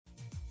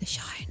The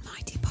Shy and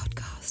Mighty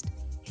podcast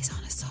is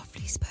on a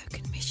softly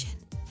spoken mission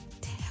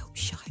to help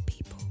shy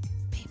people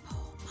be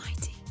more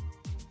mighty.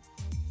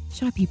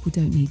 Shy people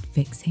don't need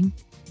fixing.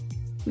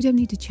 We don't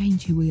need to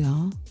change who we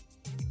are.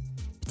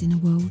 But in a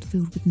world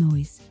filled with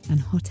noise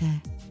and hot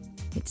air,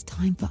 it's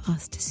time for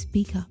us to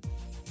speak up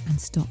and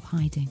stop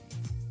hiding.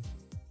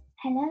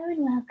 Hello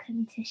and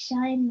welcome to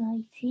Shy and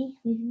Mighty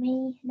with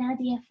me,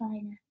 Nadia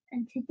Finer.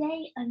 And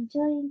today I'm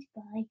joined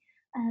by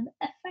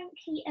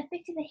frankly a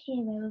bit of a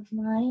hero of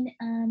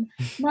mine,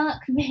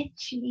 Mark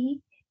Metry.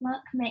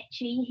 Mark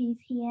Metry, who's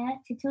here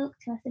to talk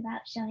to us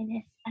about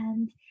shyness,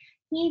 and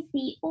he's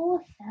the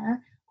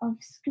author of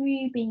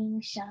Screw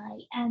Being Shy.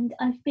 And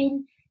I've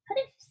been kind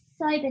of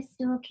cyber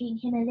stalking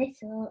him a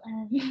little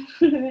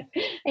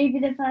over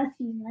the past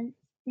few months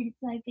since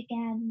I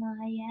began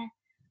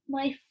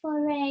my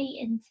foray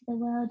into the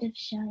world of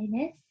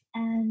shyness,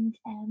 and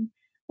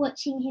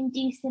watching him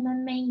do some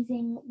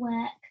amazing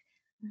work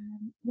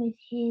with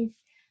his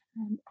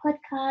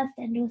podcast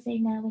and also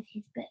now with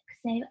his book.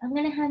 So I'm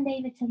going to hand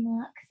over to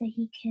Mark so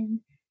he can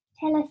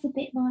tell us a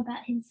bit more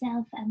about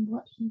himself and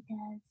what he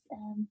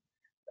does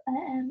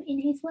in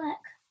his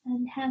work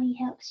and how he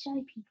helps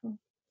shy people.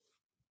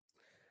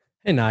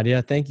 Hey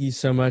Nadia, thank you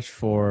so much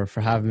for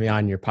having me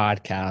on your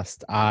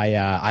podcast.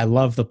 I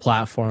love the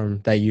platform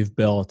that you've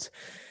built,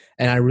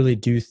 and I really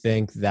do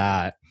think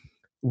that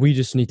we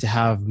just need to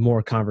have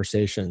more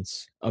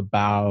conversations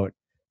about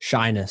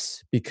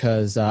shyness,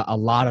 because a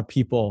lot of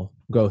people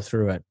go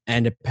through it,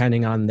 and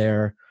depending on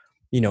their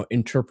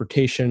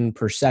interpretation,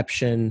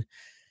 perception,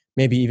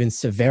 maybe even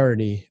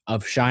severity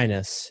of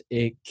shyness,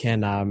 it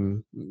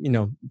can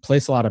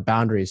place a lot of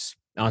boundaries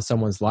on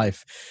someone's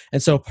life.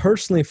 And so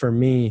personally for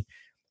me,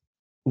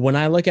 when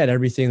I look at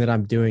everything that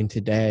I'm doing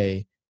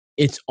today,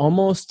 it's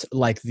almost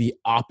like the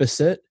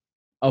opposite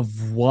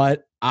of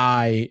what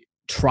I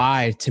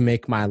tried to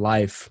make my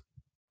life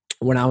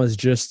when I was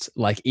just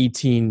like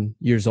 18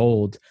 years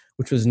old,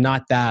 which was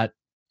not that,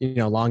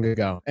 long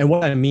ago. And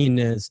what I mean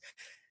is,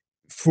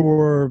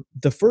 for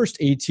the first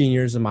 18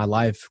 years of my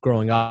life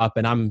growing up,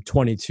 and I'm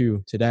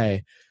 22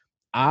 today,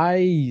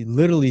 I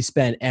literally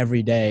spent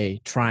every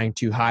day trying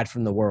to hide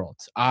from the world.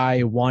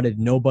 I wanted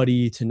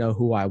nobody to know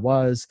who I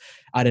was.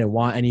 I didn't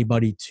want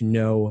anybody to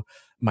know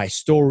my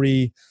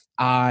story.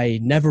 I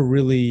never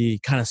really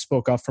kind of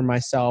spoke up for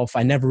myself.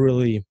 I never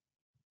really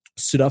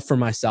stood up for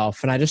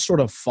myself. And I just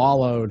sort of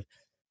followed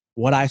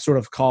what I sort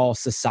of call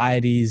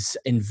society's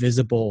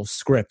invisible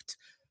script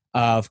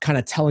of kind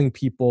of telling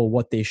people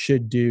what they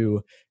should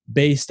do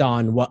based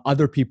on what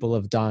other people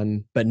have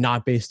done, but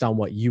not based on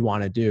what you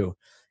want to do.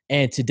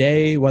 And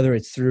today, whether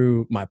it's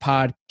through my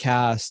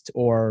podcast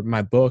or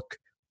my book,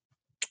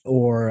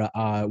 or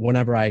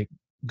whenever I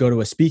go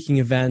to a speaking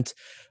event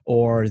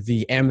or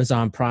the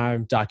Amazon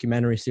Prime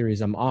documentary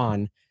series I'm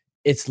on,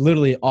 it's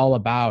literally all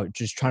about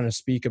just trying to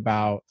speak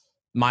about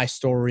my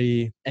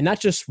story, and not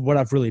just what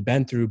I've really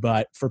been through,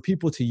 but for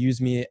people to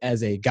use me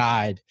as a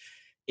guide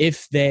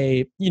if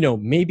they,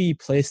 maybe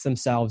place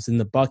themselves in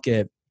the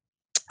bucket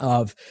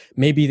of,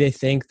 maybe they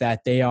think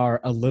that they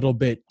are a little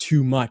bit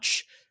too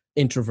much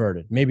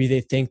introverted. Maybe they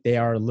think they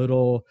are a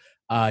little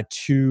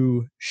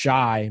too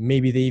shy.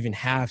 Maybe they even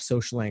have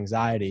social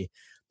anxiety.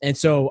 And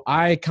so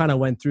I kind of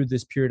went through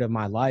this period of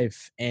my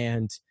life,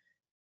 and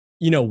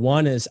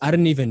one is, I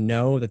didn't even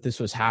know that this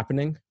was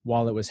happening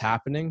while it was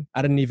happening.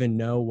 I didn't even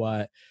know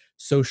what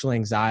social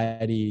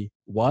anxiety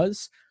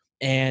was.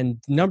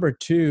 And number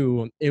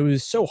two, it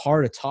was so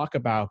hard to talk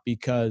about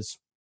because,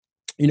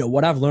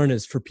 what I've learned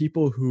is, for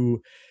people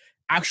who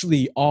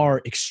actually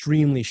are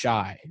extremely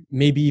shy,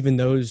 maybe even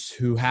those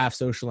who have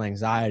social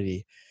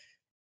anxiety,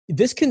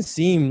 this can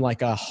seem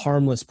like a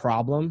harmless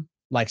problem.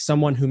 Like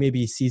someone who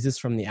maybe sees this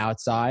from the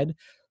outside,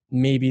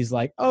 maybe is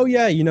like, oh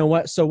yeah, you know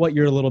what? So what,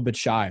 you're a little bit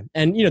shy.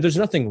 And, there's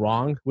nothing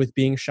wrong with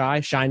being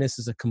shy. Shyness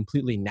is a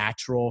completely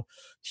natural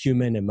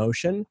human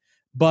emotion.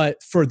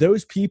 But for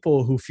those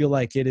people who feel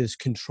like it is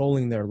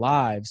controlling their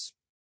lives,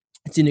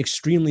 it's an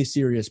extremely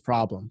serious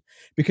problem,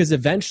 because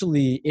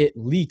eventually it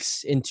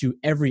leaks into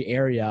every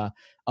area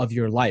of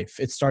your life.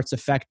 It starts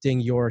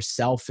affecting your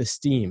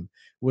self-esteem,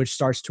 which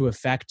starts to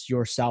affect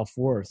your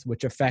self-worth,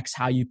 which affects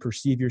how you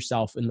perceive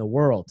yourself in the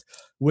world,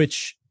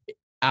 which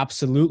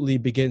absolutely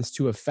begins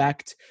to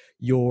affect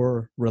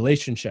your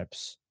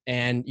relationships.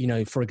 And,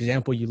 for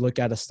example, you look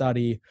at a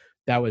study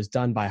that was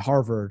done by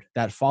Harvard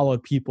that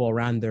followed people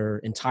around their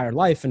entire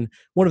life. And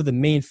one of the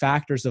main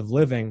factors of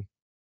living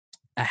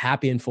a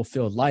happy and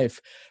fulfilled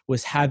life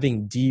was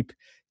having deep,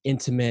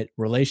 intimate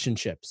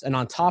relationships. And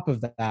on top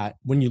of that,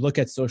 when you look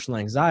at social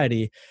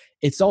anxiety,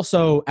 it's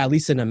also, at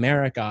least in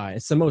America,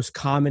 it's the most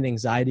common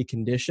anxiety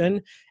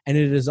condition. And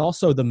it is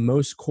also the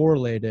most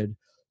correlated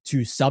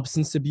to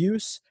substance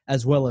abuse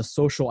as well as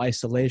social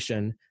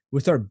isolation,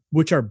 which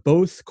are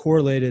both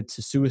correlated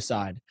to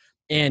suicide.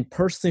 And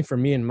personally, for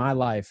me in my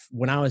life,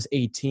 when I was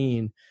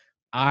 18,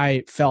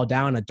 I fell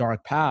down a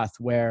dark path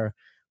where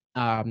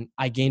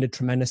I gained a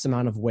tremendous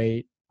amount of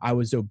weight. I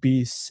was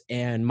obese,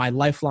 and my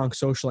lifelong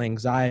social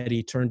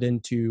anxiety turned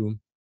into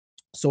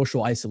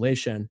social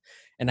isolation.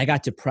 and I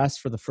got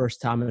depressed for the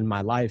first time in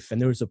my life. And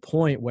there was a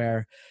point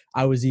where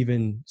I was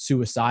even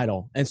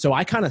suicidal. And so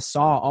I kind of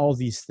saw all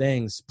these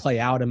things play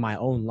out in my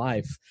own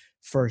life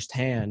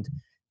firsthand.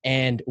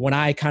 And when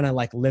I kind of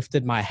like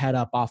lifted my head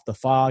up off the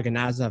fog, and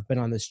as I've been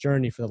on this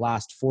journey for the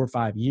last 4 or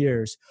 5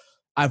 years,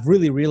 I've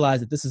really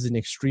realized that this is an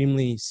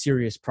extremely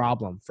serious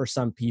problem for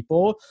some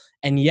people.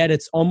 And yet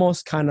it's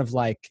almost kind of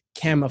like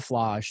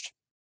camouflaged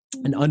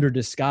and under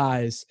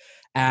disguise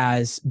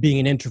as being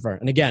an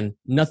introvert. And again,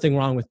 nothing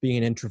wrong with being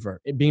an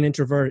introvert. Being an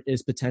introvert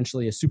is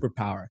potentially a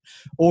superpower,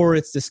 or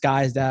it's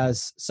disguised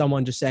as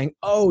someone just saying,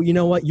 "Oh, you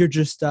know what? You're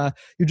just a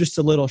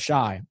little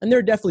shy." And there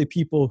are definitely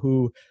people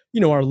who,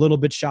 are a little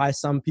bit shy.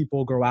 Some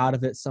people grow out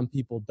of it. Some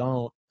people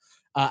don't.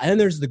 And then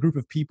there's the group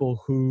of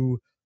people who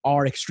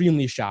are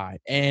extremely shy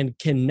and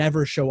can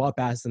never show up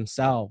as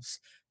themselves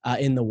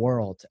in the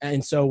world.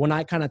 And so when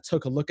I kind of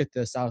took a look at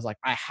this, I was like,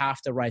 I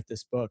have to write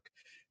this book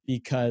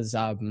because,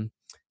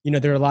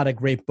 there are a lot of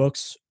great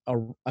books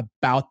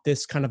about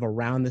this kind of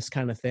around this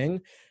kind of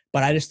thing,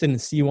 but I just didn't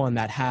see one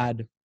that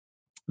had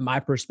my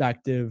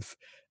perspective,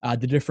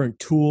 the different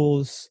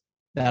tools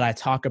that I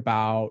talk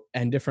about,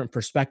 and different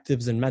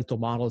perspectives and mental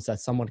models that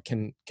someone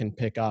can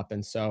pick up.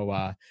 And so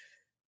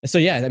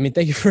yeah, I mean,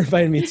 thank you for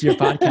inviting me to your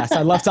podcast.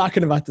 I love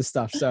talking about this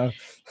stuff. So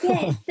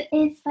yeah,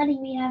 it's funny.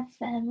 We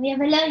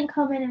have a lot in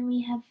common, and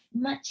we have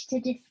much to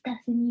discuss.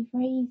 And you've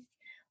raised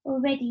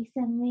already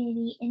some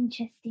really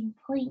interesting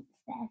points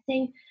there.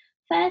 So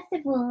first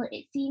of all,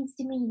 it seems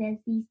to me there's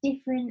these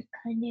different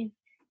kind of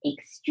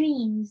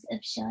extremes of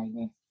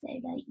shyness. So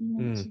like you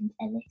mentioned,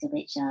 a little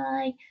bit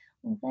shy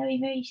or very,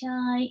 very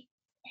shy,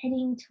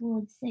 heading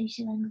towards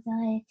social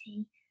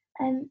anxiety.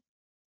 And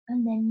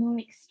then more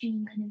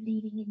extreme, kind of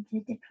leading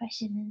into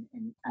depression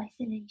and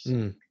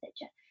isolation,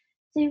 etc.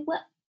 So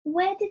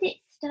where did it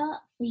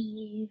start for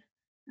you,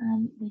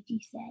 would you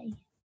say?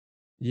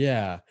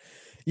 Yeah.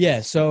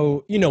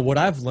 So, what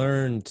I've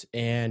learned,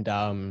 and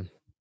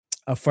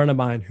a friend of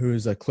mine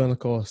who's a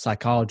clinical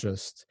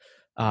psychologist,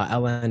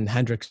 Ellen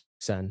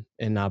Hendrickson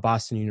in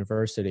Boston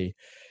University,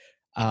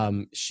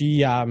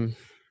 she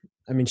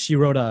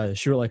wrote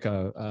like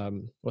a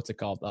what's it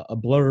called? A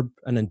blurb,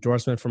 an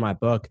endorsement for my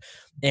book.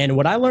 And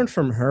what I learned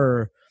from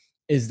her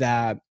is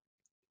that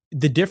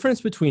the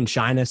difference between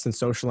shyness and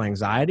social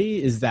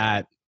anxiety is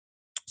that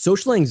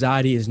social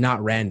anxiety is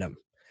not random.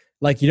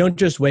 Like, you don't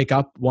just wake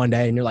up one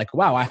day and you're like,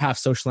 wow, I have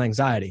social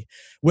anxiety.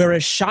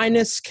 Whereas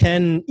shyness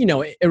can,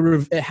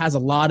 it has a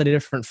lot of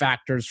different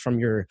factors, from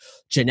your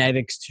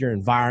genetics to your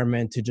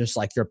environment to just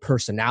like your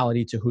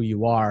personality to who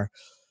you are.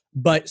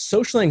 But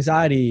social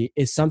anxiety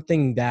is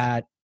something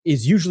that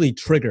is usually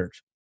triggered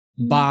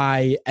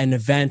by an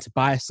event,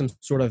 by some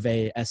sort of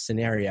a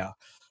scenario.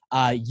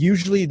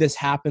 Usually this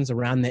happens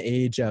around the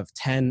age of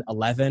 10,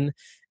 11.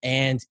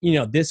 And,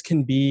 this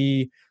can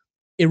be,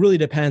 it really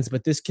depends,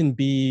 but this can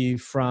be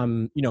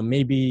from,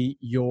 maybe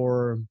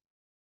your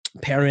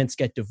parents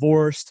get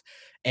divorced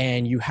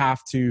and you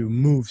have to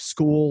move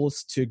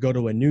schools to go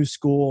to a new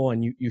school,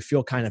 and you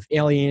feel kind of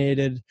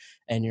alienated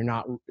and you're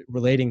not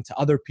relating to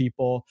other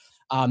people.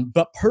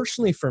 But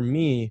personally for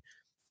me,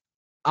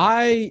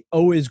 I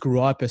always grew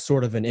up as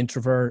sort of an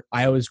introvert.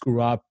 I always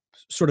grew up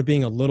sort of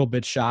being a little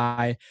bit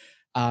shy.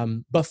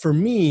 But for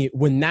me,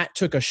 when that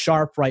took a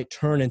sharp right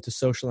turn into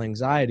social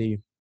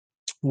anxiety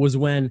was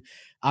when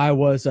I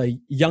was a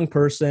young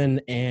person,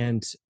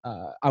 and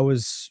I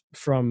was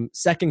from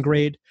second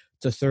grade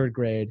to third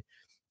grade.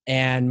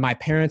 And my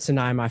parents and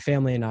I, my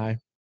family and I,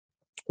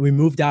 we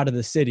moved out of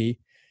the city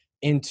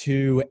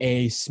into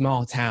a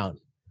small town.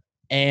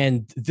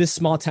 And this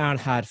small town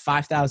had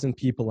 5,000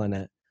 people in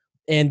it.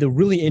 And the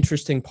really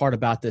interesting part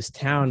about this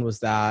town was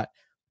that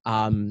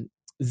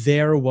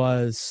there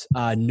was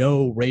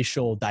no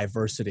racial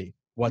diversity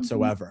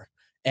whatsoever.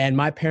 And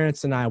my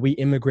parents and I, we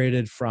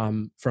immigrated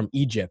from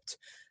Egypt.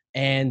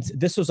 And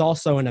this was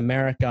also in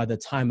America at the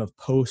time of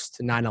post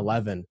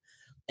 9/11.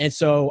 And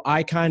so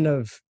I kind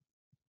of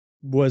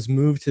was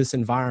moved to this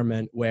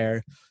environment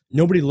where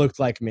nobody looked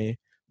like me.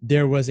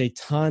 There was a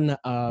ton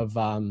of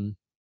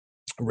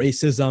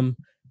racism,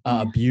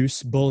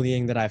 abuse,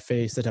 bullying that I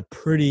faced at a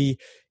pretty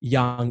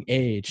young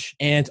age.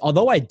 And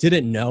although I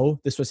didn't know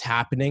this was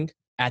happening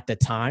at the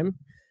time,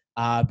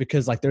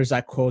 because like there's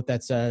that quote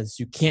that says,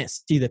 you can't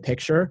see the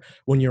picture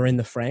when you're in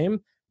the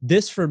frame.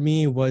 This for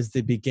me was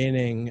the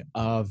beginning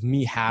of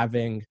me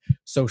having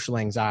social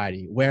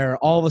anxiety, where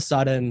all of a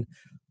sudden,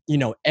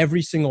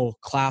 every single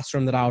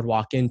classroom that I would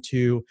walk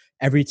into,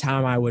 every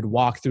time I would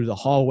walk through the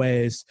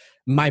hallways,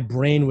 my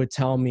brain would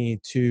tell me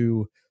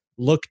to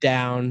look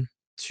down,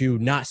 to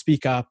not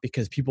speak up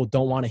because people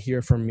don't want to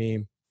hear from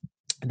me,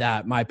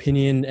 that my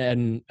opinion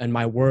and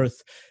my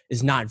worth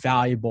is not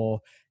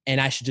valuable, and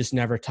I should just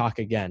never talk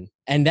again.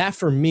 And that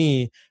for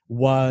me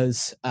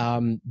was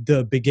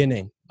the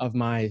beginning of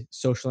my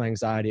social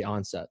anxiety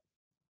onset.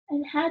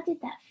 And how did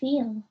that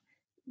feel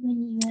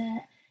when you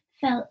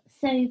felt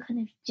so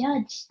kind of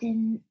judged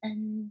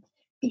and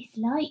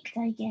disliked,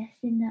 I guess,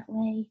 in that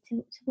way,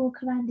 to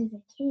walk around as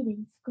a kid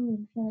in school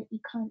and feel like you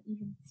can't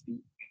even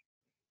speak?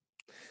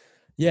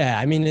 Yeah,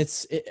 I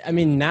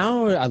mean,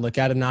 now I look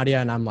at it,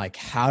 Nadia, and I'm like,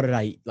 how did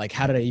I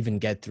even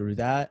get through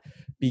that? Yeah.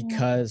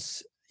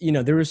 Because,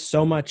 there's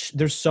so much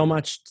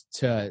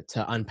to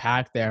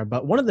unpack there.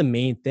 But one of the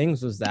main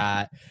things was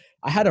that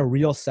I had a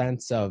real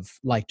sense of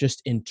like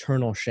just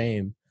internal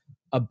shame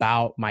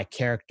about my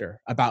character,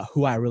 about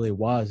who I really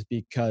was,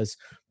 because,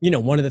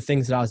 one of the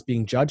things that I was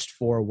being judged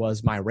for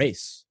was my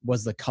race,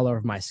 was the color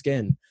of my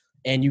skin.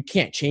 And you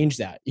can't change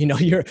that.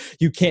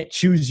 You can't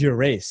choose your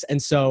race.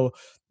 And so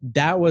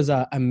that was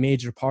a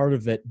major part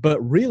of it. But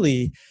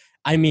really,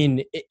 I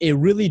mean, it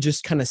really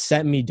just kind of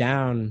set me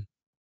down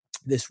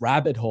this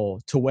rabbit hole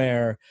to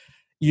where,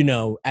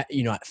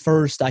 at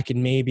first I could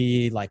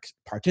maybe like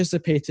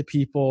participate to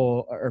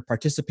people or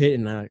participate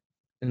in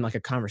like a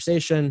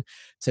conversation,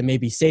 to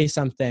maybe say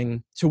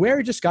something, to where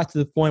it just got to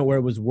the point where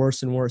it was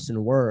worse and worse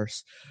and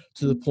worse,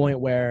 to the point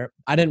where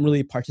I didn't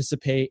really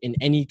participate in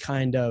any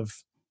kind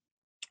of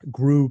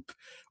group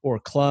or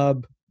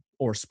club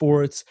or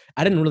sports.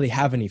 I didn't really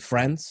have any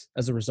friends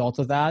as a result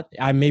of that.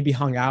 I maybe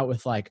hung out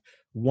with like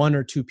one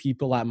or two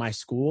people at my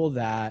school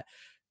that,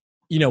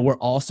 were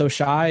also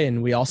shy,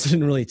 and we also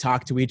didn't really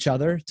talk to each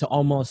other, to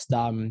almost,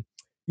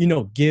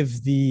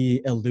 give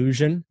the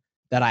illusion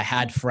that I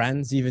had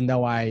friends, even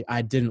though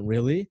I didn't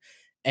really.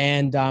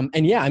 And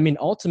yeah, I mean,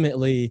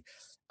 ultimately,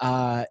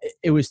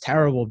 it was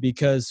terrible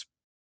because,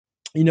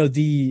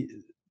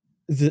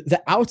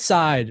 the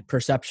outside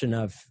perception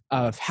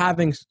of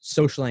having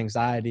social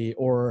anxiety,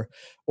 or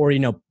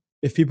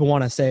if people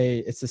want to say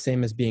it's the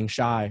same as being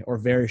shy or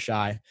very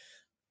shy,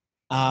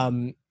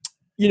 um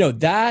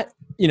that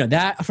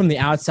from the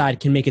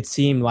outside can make it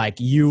seem like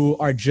you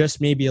are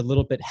just maybe a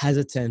little bit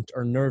hesitant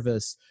or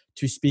nervous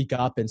to speak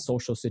up in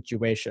social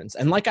situations.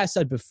 And like I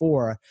said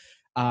before,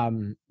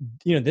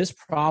 this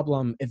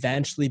problem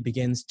eventually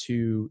begins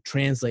to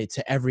translate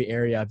to every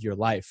area of your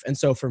life. And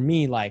so for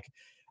me, like,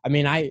 I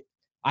mean, I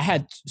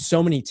had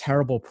so many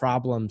terrible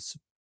problems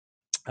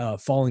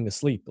falling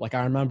asleep. Like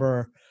I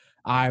remember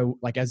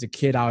as a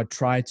kid, I would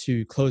try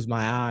to close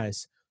my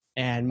eyes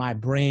and my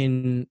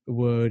brain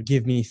would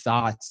give me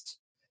thoughts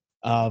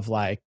of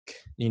like,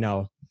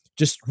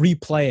 just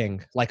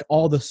replaying like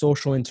all the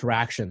social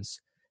interactions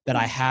that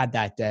I had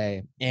that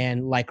day,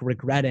 and like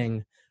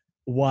regretting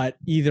what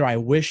either I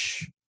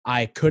wish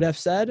I could have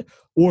said,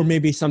 or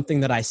maybe something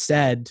that I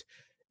said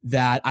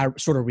that I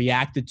sort of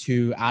reacted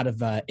to out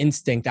of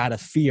instinct, out of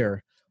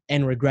fear,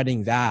 and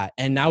regretting that.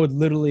 And I would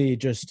literally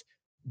just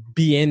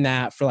be in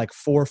that for like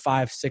 4,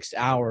 5, 6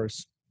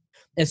 hours.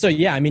 And so,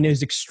 yeah, I mean, it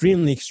was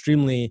extremely,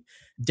 extremely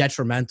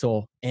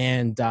detrimental.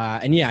 And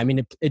yeah, I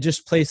mean, it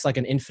just placed like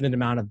an infinite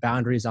amount of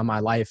boundaries on my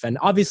life. And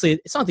obviously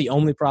it's not the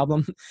only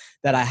problem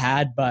that I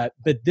had, but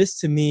this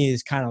to me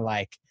is kind of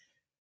like,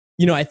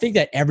 I think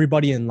that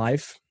everybody in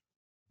life,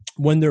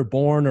 when they're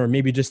born, or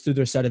maybe just through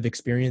their set of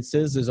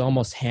experiences, is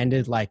almost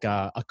handed like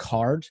a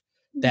card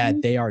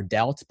that they are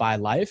dealt by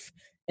life.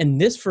 And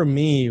this for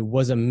me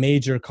was a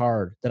major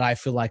card that I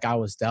feel like I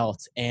was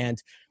dealt. And,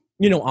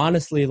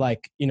 honestly,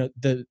 like,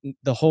 the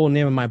whole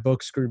name of my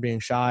book, Screw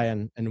Being Shy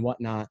and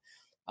whatnot,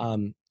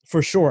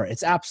 for sure,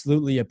 it's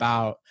absolutely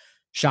about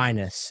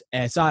shyness.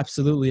 And it's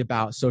absolutely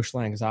about social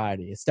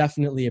anxiety. It's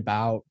definitely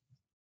about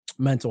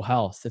mental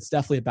health. It's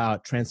definitely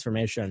about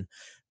transformation.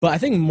 But I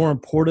think more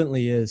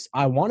importantly is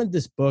I wanted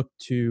this book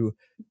to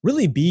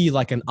really be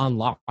like an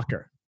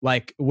unlocker,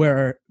 like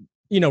where,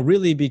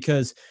 really,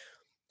 because,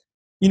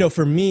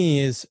 for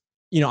me is,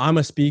 I'm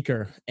a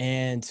speaker,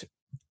 and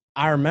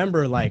I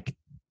remember like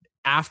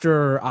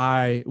after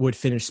I would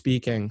finish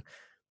speaking,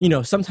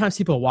 sometimes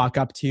people walk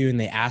up to you and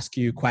they ask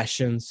you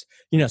questions.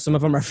 Some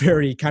of them are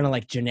very kind of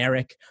like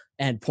generic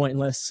and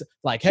pointless,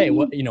 like, hey,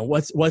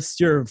 what's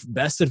your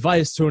best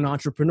advice to an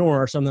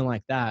entrepreneur, or something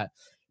like that.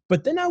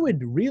 But then I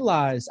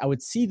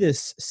would see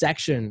this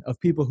section of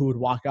people who would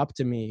walk up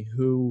to me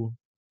who,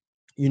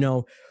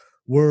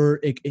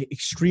 were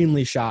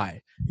extremely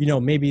shy.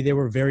 Maybe they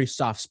were very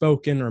soft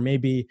spoken, or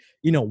maybe,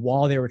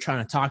 while they were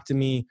trying to talk to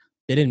me,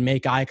 they didn't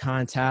make eye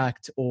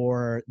contact,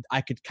 or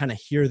I could kind of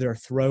hear their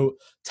throat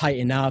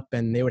tighten up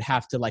and they would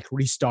have to like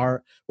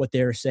restart what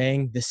they were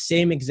saying the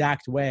same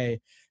exact way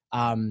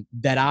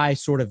that I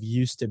sort of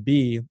used to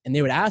be. And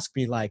they would ask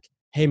me like,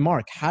 hey,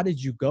 Mark, how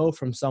did you go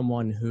from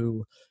someone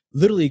who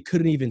literally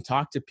couldn't even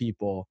talk to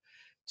people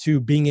to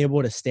being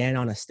able to stand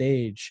on a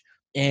stage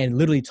and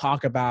literally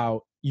talk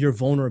about your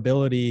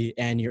vulnerability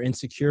and your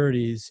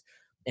insecurities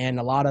and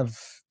a lot of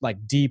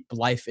like deep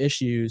life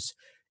issues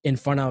in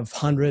front of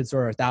hundreds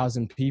or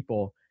 1,000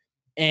 people?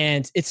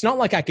 And it's not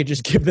like I could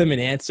just give them an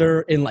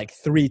answer in like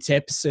 3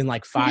 tips in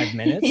like 5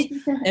 minutes.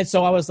 And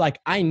so I was like,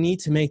 I need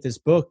to make this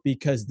book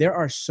because there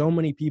are so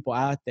many people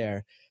out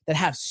there that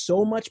have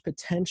so much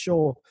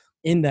potential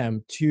in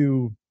them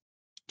to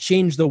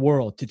change the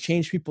world, to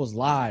change people's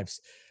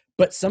lives.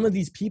 But some of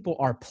these people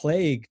are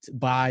plagued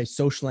by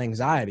social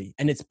anxiety,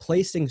 and it's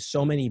placing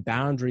so many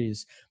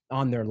boundaries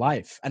on their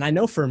life. And I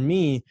know for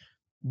me,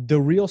 the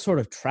real sort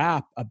of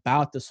trap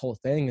about this whole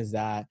thing is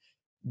that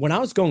when I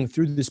was going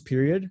through this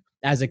period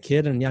as a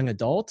kid and young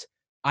adult,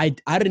 I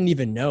didn't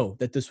even know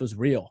that this was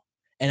real.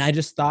 And I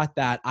just thought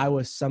that I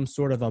was some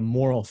sort of a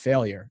moral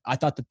failure. I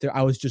thought that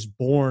I was just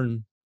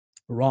born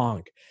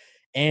wrong.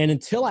 And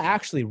until I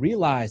actually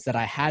realized that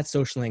I had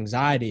social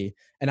anxiety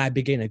and I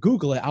began to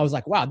Google it, I was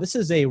like, wow, this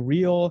is a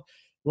real,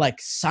 like,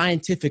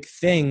 scientific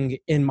thing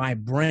in my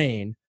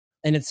brain.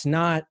 And it's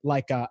not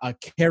like a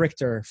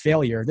character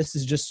failure. This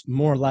is just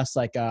more or less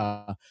like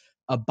a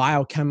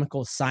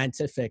biochemical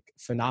scientific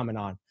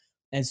phenomenon.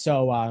 And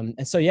so,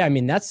 yeah, I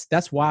mean,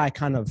 that's why I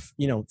kind of,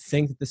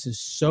 think that this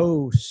is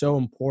so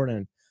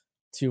important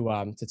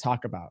to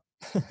talk about.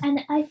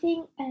 And I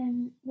think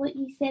what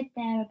you said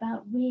there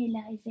about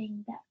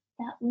realizing that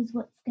that was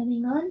what's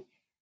going on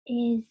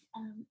is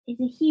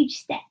a huge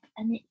step,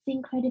 and it's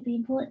incredibly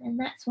important. And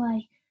that's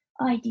why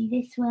I do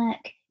this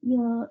work.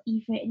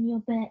 You've written your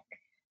book.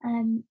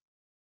 Um,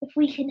 if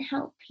we can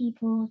help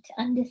people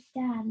to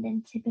understand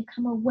and to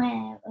become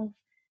aware of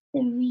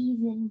the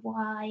reason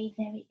why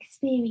they're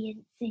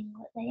experiencing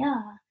what they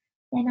are,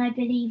 then I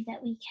believe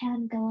that we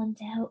can go on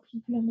to help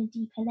people on a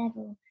deeper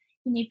level.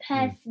 Mm.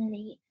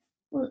 Personally,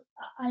 well,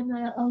 I'm a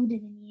lot older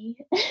than you.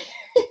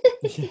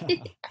 Yeah.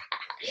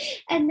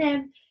 And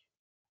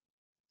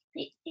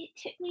it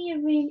took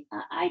me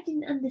I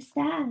didn't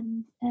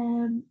understand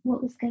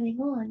what was going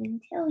on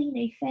until,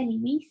 fairly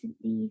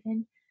recently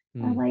even.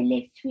 Mm. I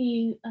lived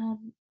through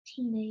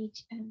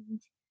teenage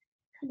and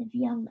kind of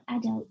young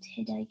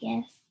adulthood, I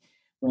guess,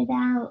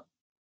 without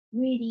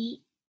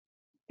really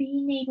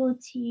being able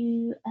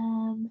to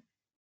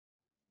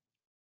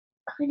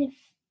kind of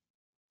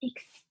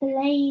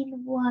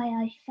explain why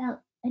I felt.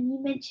 And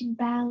you mentioned Mm.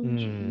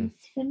 boundaries.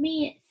 For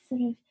me, it's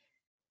sort of,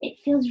 it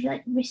feels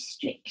like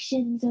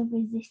restrictions or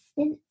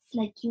resistance,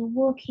 like you're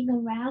walking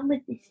around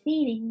with this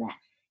feeling that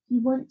you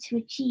want to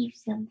achieve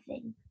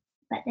something,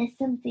 but there's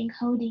something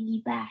holding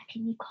you back,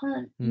 and you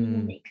can't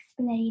even Mm.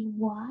 explain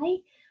why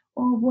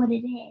or what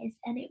it is.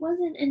 And it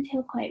wasn't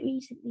until quite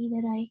recently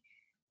that I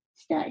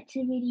started to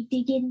really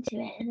dig into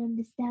it and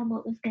understand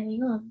what was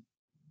going on.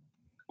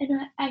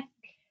 And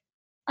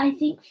I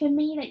think for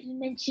me, like you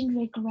mentioned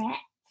regrets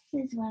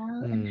as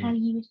well, and how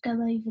Mm. you would go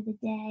over the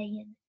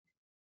day and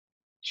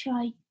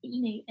try,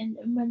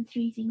 and run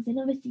through things. And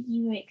obviously,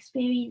 you were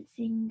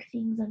experiencing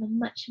things on a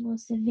much more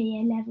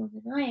severe level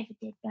than I ever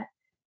did. But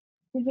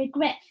the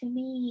regret for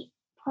me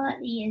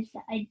partly is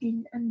that I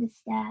didn't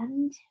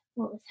understand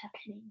what was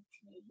happening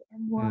to me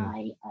and Mm.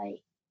 why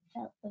I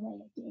felt the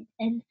way I did.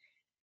 And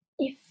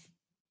if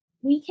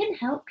we can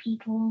help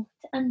people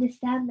to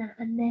understand that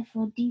and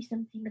therefore do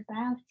something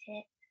about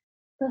it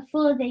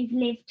before they've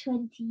lived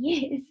 20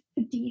 years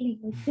dealing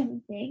with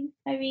something,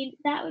 I mean,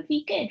 that would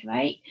be good,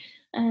 right?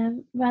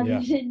 Rather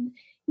Yeah. than,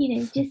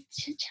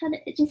 just trying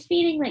to, just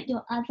feeling like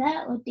you're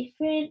other or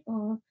different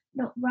or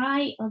not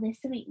right, or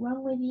there's something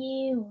wrong with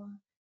you, or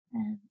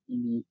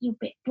you're a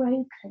bit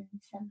broken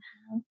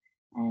somehow.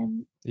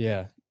 Um,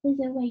 Yeah. there's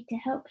a way to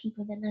help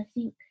people, then I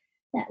think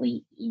that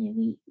we're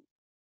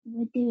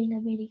doing a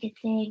really good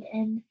thing.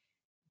 And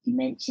you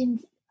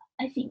mentioned,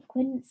 I think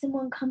when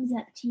someone comes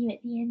up to you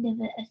at the end of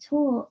a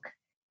talk,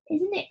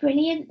 isn't it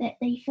brilliant that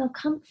they feel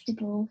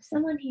comfortable?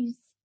 Someone who's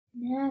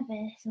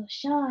nervous or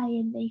shy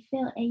and they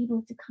feel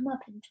able to come up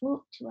and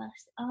talk to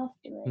us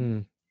afterwards.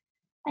 Mm.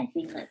 I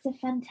think that's a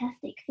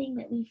fantastic thing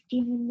that we've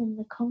given them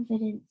the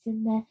confidence,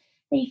 and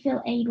they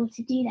feel able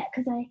to do that,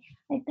 because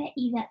I bet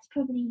you that's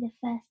probably the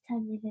first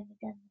time they've ever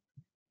done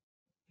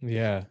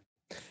Yeah.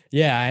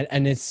 Yeah,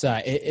 and it's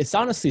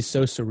honestly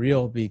so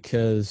surreal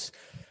because,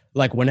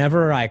 like,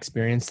 whenever I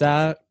experience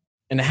that,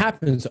 and it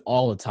happens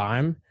all the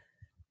time,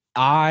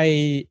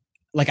 I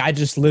I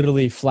just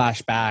literally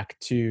flash back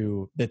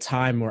to the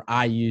time where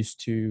I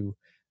used to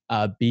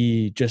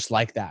be just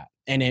like that.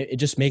 And it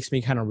just makes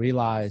me kind of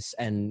realize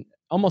and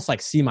almost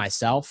like see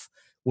myself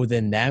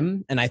within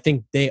them. And I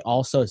think they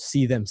also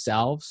see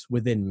themselves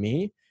within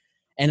me.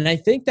 And I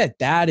think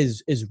that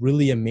is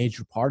really a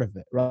major part of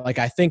it, right? Like,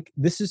 I think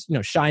this is,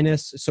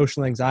 shyness,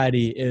 social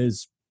anxiety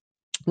is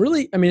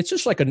really, I mean, it's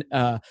just like an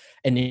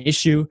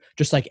issue,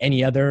 just like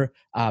any other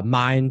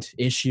mind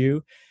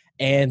issue.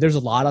 And there's a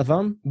lot of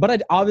them, but I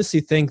obviously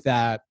think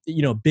that,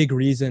 big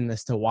reason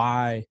as to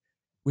why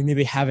we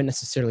maybe haven't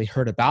necessarily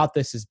heard about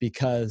this is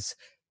because,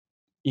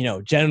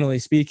 generally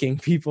speaking,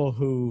 people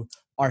who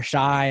are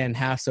shy and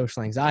have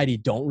social anxiety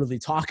don't really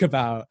talk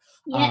about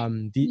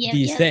it.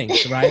 these Yep.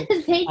 things, right?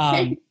 They Um,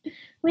 don't.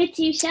 We're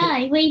too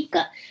shy.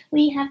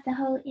 We have the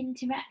whole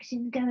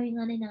interaction going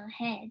on in our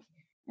head,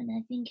 and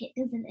I think it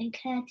doesn't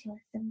occur to us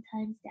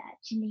sometimes to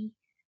actually,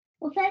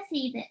 well,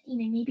 firstly, that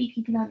maybe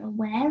people aren't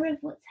aware of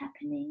what's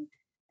happening,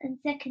 and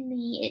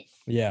secondly,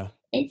 yeah.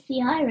 it's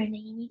the irony.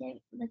 You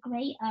don't. The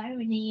great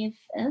irony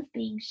of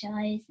being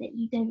shy is that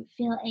you don't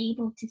feel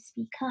able to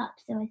speak up.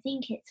 So I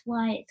think it's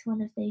why it's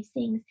one of those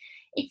things.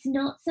 It's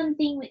not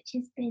something which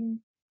has been,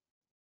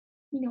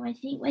 I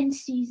think when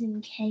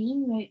Susan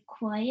Cain wrote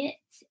Quiet,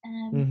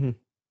 Hmm.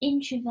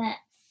 introverts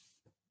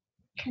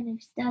kind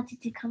of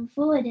started to come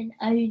forward and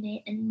own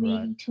it and Right.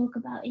 really talk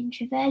about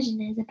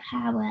introversion as a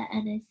power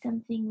and as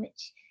something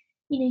which,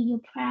 you're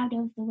proud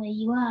of the way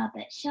you are.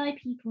 But shy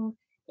people,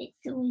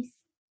 it's always,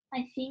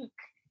 I think,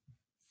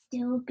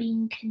 still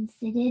being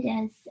considered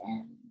as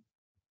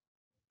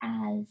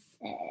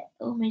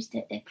almost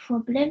a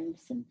problem,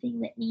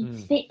 something that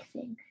needs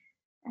fixing.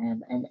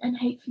 And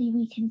hopefully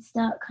we can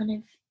start kind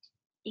of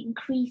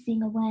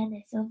increasing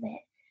awareness of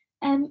it.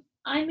 I'm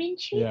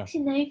intrigued to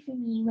know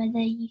from you whether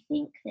you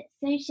think that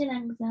social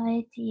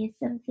anxiety is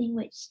something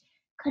which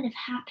kind of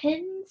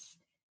happens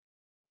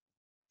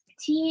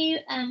to you,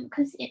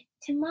 because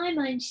to my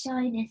mind,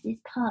 shyness is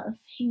part of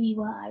who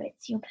you are.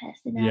 It's your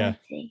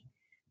personality.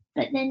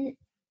 But then,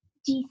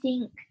 do you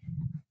think,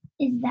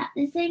 is that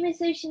the same as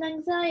social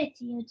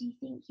anxiety, or do you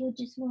think you're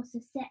just more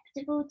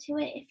susceptible to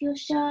it if you're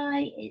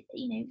shy?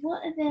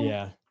 What are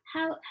the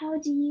how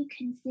do you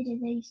consider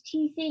those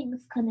two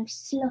things kind of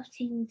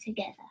slotting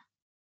together?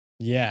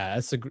 Yeah,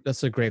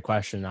 that's a great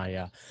question,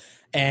 Nadia.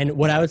 And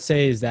what I would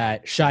say is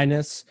that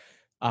shyness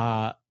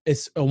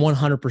is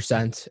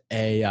 100%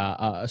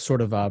 a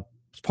sort of a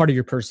part of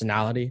your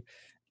personality,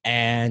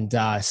 and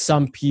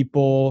some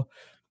people,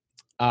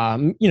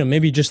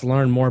 maybe just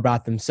learn more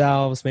about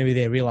themselves. Maybe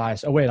they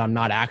realize, oh wait, I'm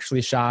not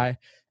actually shy,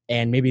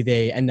 and maybe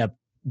they end up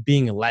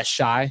being less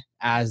shy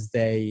as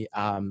they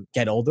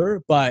get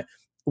older. But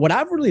what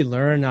I've really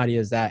learned, Nadia,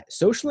 is that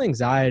social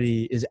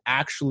anxiety is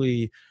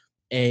actually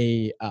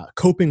a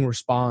coping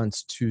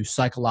response to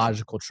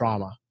psychological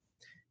trauma.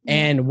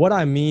 And what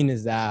I mean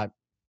is that,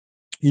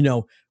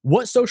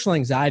 what social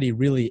anxiety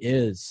really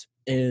is,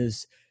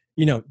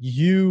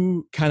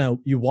 you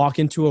walk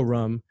into a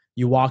room,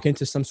 you walk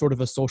into some sort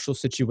of a social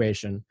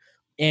situation,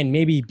 and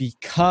maybe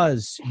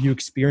because you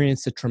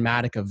experienced a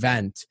traumatic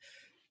event,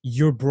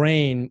 your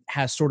brain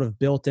has sort of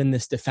built in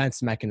this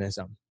defense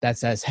mechanism that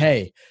says,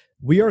 hey,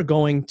 we are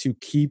going to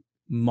keep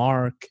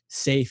Mark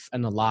safe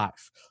and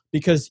alive.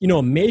 Because,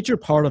 a major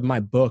part of my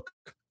book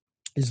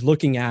is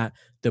looking at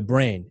the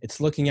brain. It's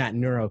looking at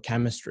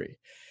neurochemistry.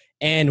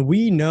 And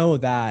we know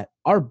that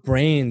our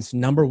brain's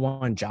number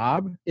one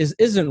job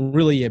isn't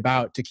really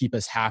about to keep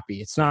us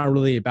happy. It's not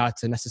really about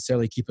to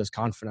necessarily keep us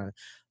confident.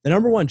 The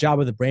number one job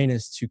of the brain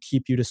is to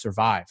keep you to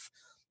survive.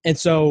 And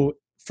so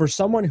for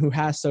someone who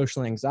has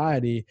social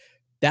anxiety,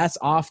 that's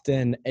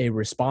often a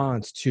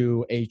response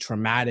to a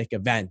traumatic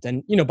event.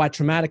 And, by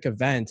traumatic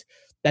event,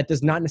 that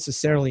does not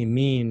necessarily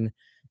mean,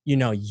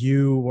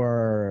 you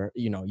were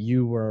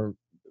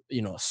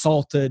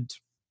assaulted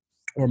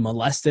or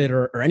molested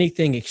or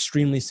anything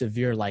extremely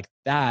severe like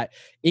that.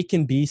 It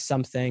can be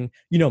something,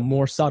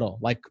 more subtle.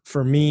 Like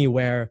for me,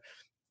 where,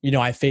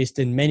 I faced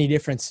in many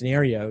different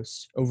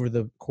scenarios over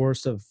the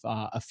course of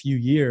a few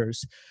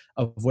years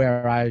of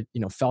where I,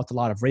 felt a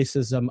lot of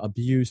racism,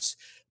 abuse,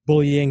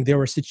 bullying. There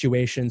were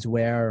situations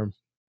where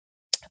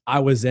I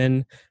was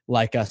in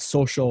like a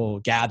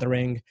social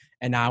gathering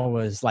and I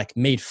was like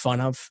made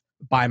fun of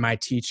by my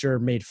teacher,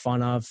 made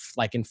fun of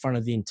like in front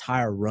of the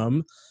entire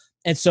room.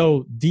 And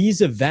so these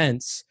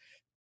events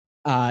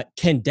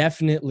can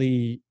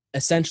definitely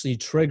essentially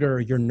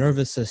trigger your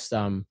nervous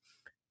system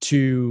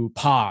to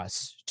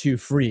pause, to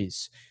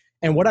freeze.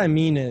 And what I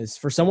mean is,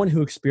 for someone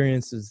who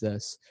experiences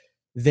this,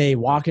 they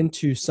walk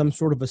into some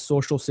sort of a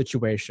social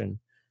situation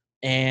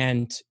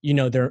and,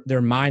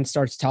 their mind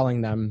starts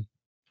telling them,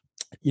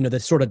 the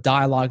sort of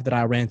dialogue that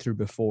I ran through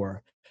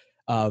before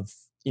of,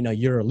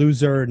 you're a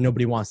loser,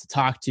 nobody wants to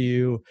talk to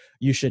you,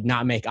 you should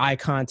not make eye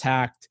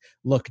contact,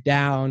 look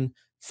down,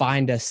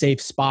 find a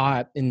safe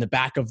spot in the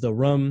back of the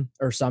room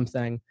or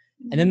something.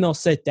 And then they'll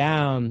sit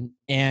down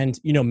and,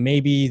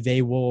 maybe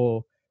they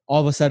will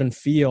all of a sudden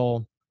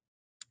feel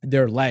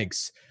their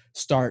legs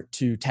start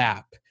to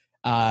tap.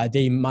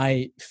 They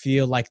might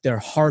feel like their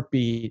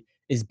heartbeat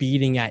is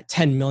beating at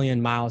 10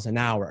 million miles an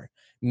hour.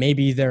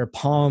 Maybe their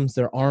palms,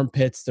 their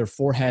armpits, their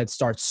forehead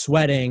starts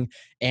sweating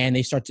and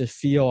they start to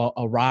feel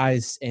a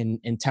rise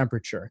in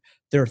temperature.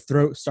 Their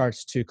throat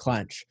starts to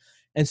clench.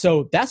 And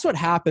so that's what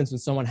happens when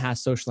someone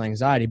has social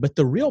anxiety. But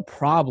the real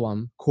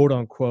problem, quote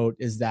unquote,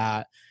 is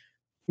that,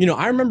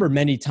 I remember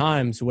many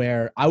times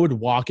where I would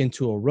walk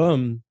into a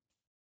room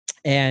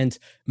and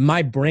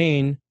my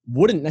brain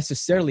wouldn't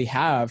necessarily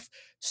have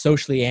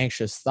socially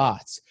anxious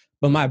thoughts,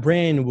 but my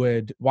brain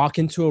would walk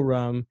into a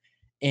room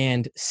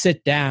and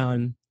sit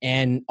down,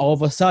 and all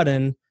of a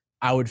sudden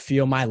I would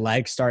feel my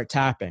legs start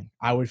tapping.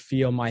 I would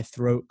feel my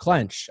throat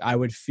clench. I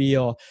would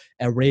feel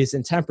a raise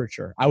in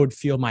temperature. I would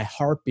feel my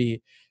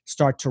heartbeat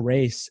start to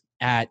race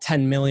at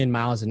 10 million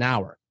miles an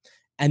hour.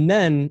 And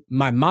then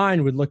my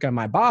mind would look at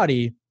my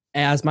body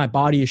as my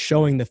body is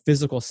showing the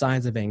physical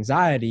signs of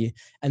anxiety.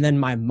 And then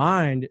my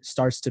mind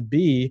starts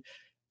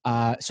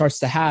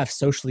to have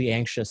socially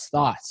anxious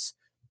thoughts.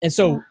 And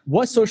so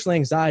what social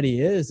anxiety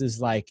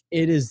is like,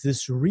 it is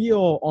this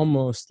real,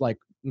 almost like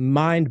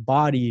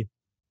mind-body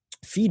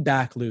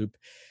feedback loop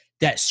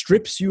that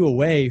strips you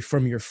away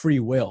from your free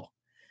will.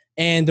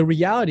 And the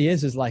reality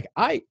is like,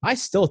 I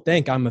still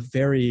think I'm a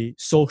very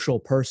social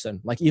person,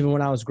 like even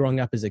when I was growing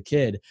up as a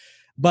kid,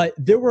 but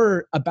there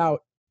were about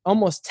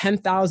almost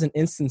 10,000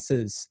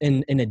 instances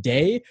in a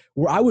day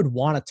where I would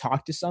want to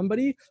talk to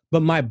somebody,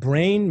 but my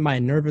brain, my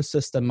nervous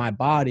system, my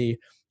body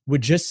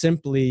would just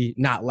simply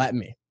not let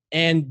me.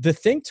 And the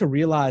thing to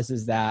realize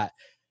is that,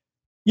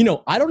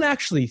 I don't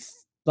actually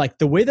like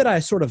the way that I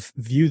sort of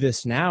view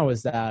this now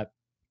is that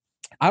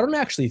I don't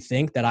actually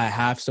think that I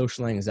have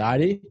social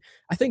anxiety.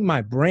 I think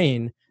my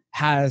brain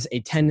has a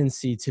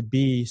tendency to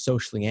be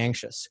socially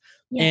anxious.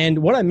 Yeah. And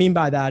what I mean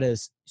by that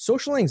is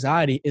social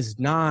anxiety is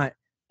not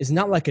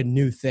like a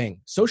new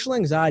thing. Social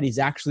anxiety is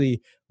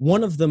actually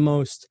one of the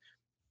most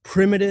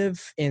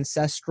primitive,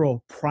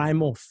 ancestral,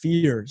 primal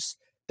fears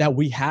that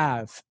we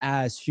have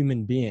as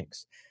human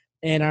beings.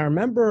 And I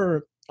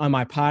remember on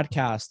my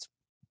podcast,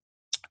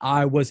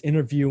 I was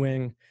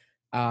interviewing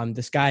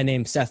this guy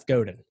named Seth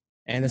Godin.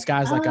 And this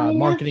guy's like a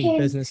marketing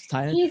business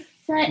titan.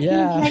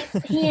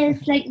 He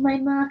is like my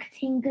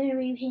marketing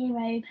guru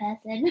hero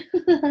person.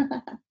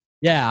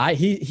 Yeah,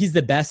 he's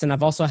the best. And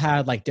I've also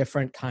had like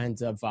different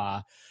kinds of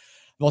I've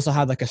also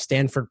had like a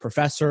Stanford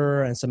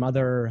professor and some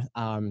other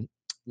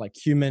like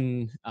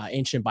human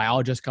ancient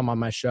biologists come on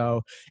my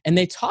show. And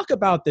they talk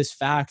about this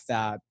fact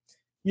that,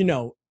 you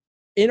know,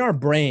 in our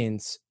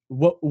brains,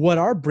 what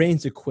our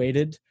brains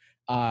equated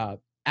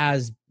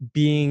as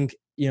being,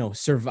 you know,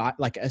 survive,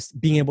 like as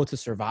being able to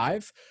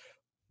survive,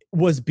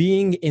 was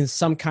being in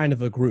some kind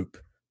of a group.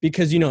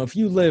 Because, you know, if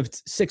you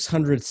lived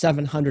 600,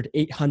 700,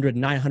 800,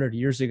 900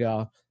 years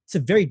ago, it's a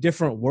very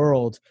different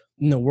world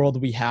than the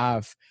world we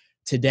have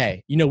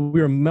today. You know,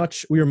 we were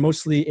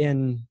mostly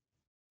in,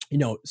 you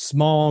know,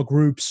 small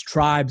groups,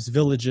 tribes,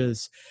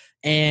 villages.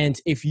 And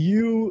if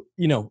you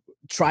know,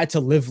 try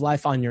to live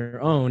life on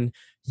your own,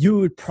 you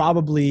would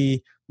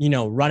probably, you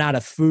know, run out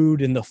of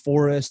food in the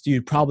forest.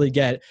 You'd probably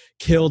get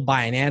killed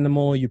by an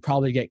animal. You'd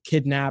probably get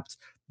kidnapped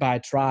by a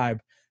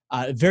tribe.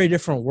 A very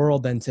different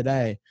world than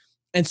today.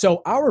 And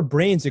so our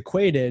brains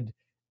equated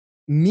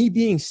me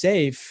being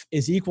safe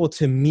is equal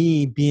to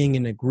me being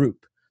in a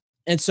group.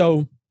 And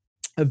so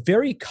a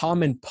very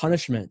common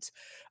punishment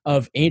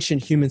of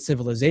ancient human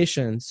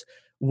civilizations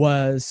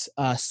was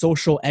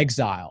social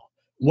exile,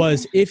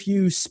 was if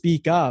you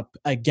speak up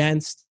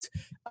against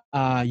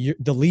the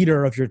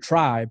leader of your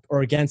tribe or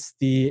against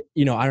the,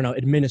 you know, I don't know,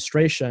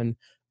 administration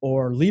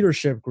or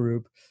leadership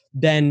group,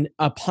 then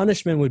a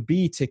punishment would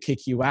be to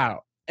kick you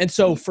out. And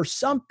so for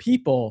some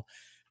people,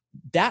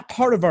 that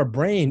part of our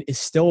brain is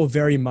still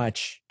very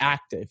much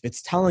active.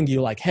 It's telling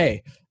you like,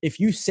 hey, if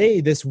you say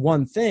this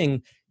one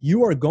thing,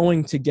 you are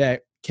going to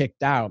get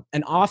kicked out.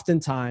 And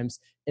oftentimes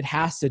it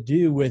has to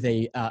do with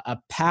a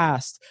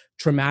past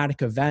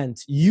traumatic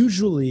event,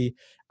 usually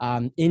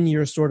in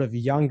your sort of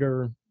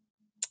younger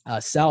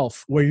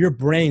self, where your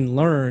brain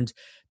learned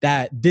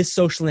that this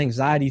social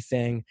anxiety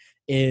thing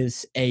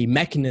is a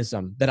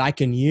mechanism that I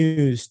can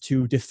use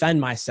to defend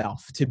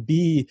myself, to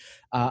be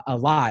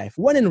alive.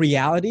 When in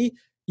reality,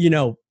 you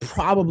know,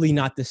 probably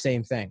not the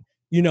same thing.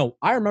 You know,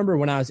 I remember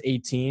when I was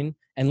 18,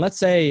 and let's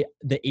say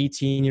the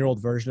 18-year-old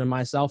version of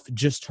myself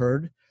just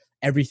heard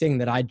everything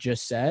that I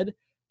just said,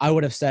 I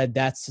would have said,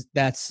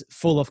 that's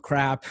full of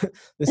crap.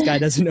 This guy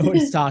doesn't know what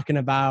he's talking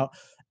about.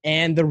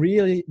 And the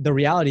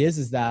reality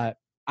is that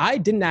I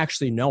didn't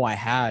actually know I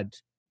had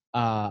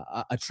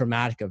a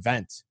traumatic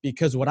event,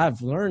 because what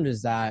I've learned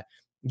is that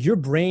your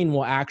brain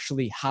will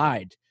actually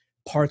hide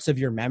parts of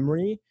your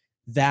memory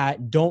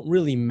that don't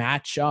really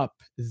match up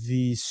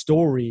the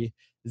story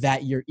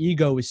that your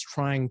ego is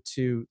trying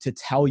to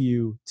tell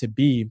you to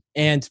be.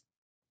 And,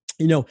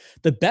 you know,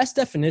 the best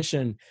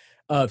definition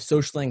of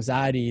social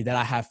anxiety that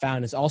I have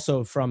found is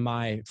also from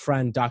my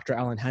friend, Dr.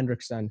 Ellen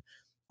Hendrickson.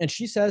 And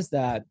she says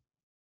that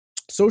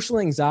social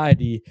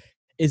anxiety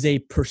is a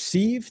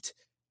perceived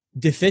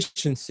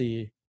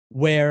deficiency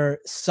where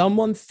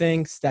someone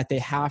thinks that they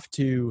have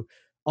to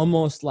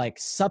almost like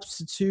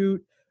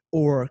substitute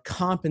or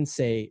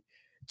compensate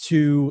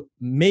to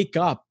make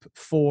up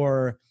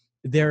for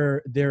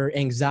their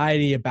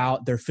anxiety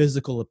about their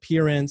physical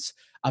appearance,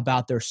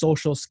 about their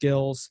social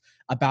skills,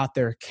 about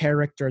their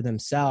character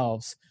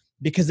themselves.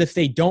 Because if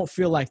they don't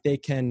feel like they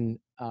can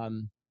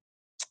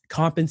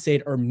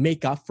compensate or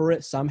make up for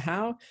it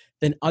somehow,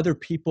 then other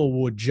people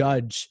will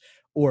judge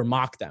or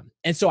mock them.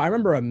 And so I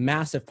remember a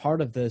massive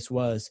part of this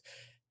was,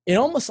 it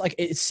almost like,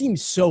 it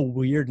seems so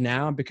weird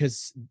now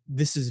because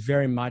this is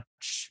very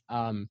much,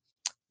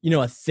 you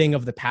know, a thing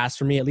of the past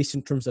for me, at least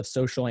in terms of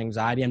social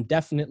anxiety. I'm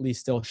definitely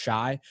still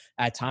shy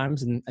at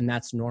times, and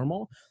that's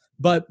normal.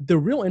 But the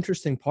real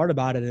interesting part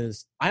about it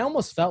is I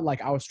almost felt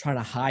like I was trying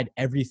to hide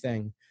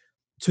everything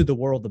to the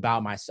world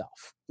about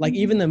myself. Like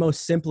even the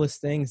most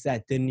simplest things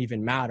that didn't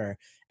even matter.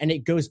 And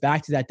it goes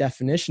back to that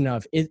definition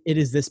of it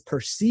is this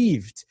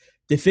perceived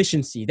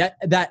deficiency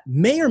that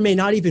may or may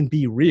not even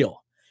be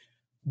real,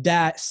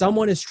 that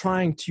someone is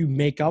trying to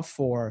make up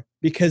for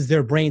because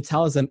their brain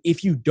tells them,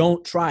 if you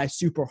don't try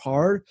super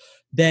hard,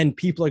 then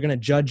people are going to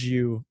judge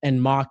you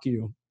and mock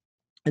you.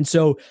 And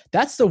so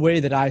that's the way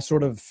that I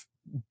sort of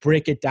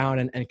break it down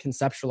and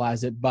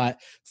conceptualize it.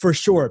 But for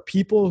sure,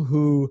 people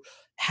who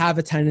have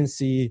a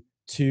tendency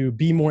to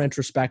be more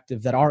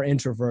introspective, that are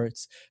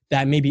introverts,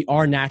 that maybe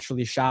are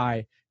naturally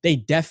shy, they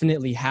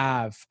definitely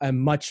have a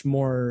much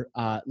more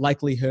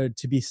likelihood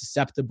to be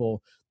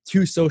susceptible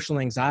to social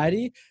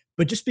anxiety.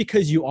 But just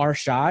because you are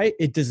shy,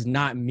 it does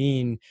not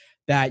mean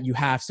that you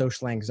have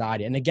social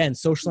anxiety. And again,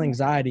 social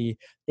anxiety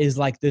is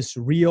like this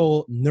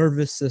real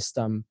nervous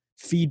system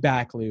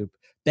feedback loop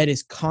that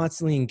is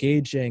constantly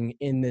engaging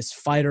in this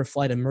fight or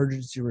flight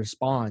emergency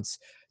response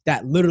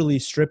that literally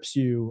strips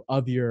you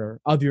of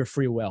your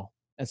free will.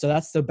 And so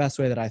that's the best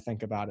way that I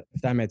think about it, if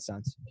that made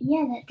sense.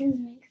 Yeah, that does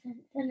make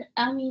sense. And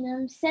I mean,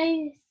 I'm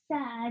so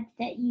sad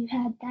that you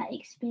had that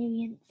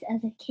experience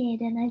as a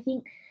kid. And I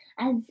think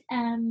as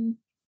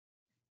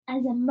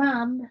a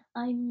mum,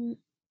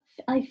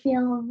 I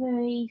feel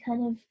very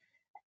kind of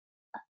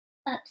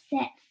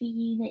upset for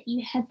you that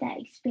you had that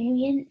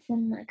experience,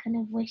 and I kind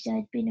of wish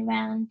I'd been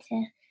around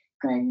to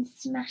go and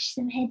smash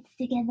some heads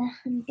together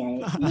and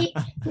go,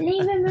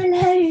 leave him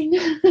alone.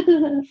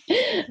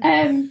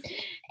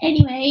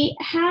 Anyway,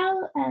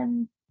 how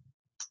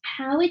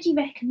would you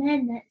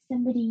recommend that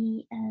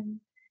somebody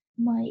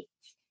might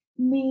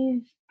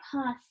move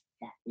past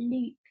that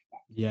loop?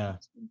 Yeah.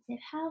 So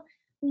how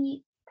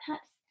we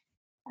perhaps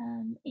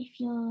if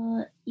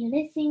you're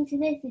listening to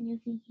this and you're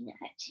thinking,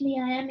 actually,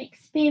 I am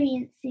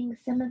experiencing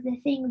some of the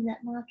things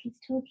that Mark is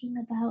talking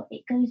about.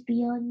 It goes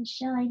beyond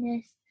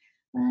shyness.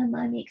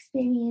 I'm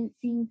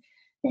experiencing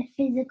the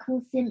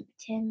physical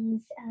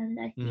symptoms, and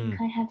I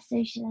think I have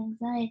social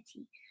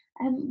anxiety.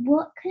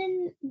 What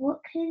can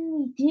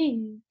we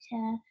do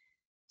to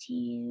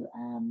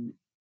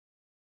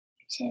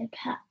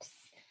perhaps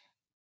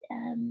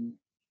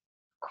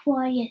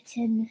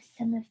quieten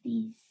some of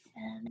these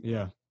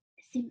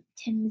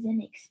symptoms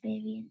and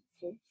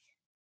experiences?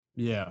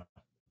 Yeah,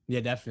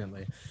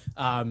 definitely.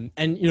 And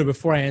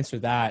before I answer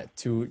that,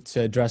 to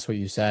address what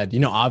you said,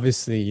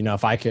 obviously,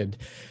 if I could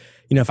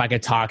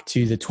talk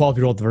to the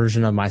 12-year-old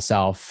version of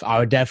myself, I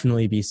would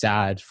definitely be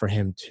sad for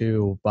him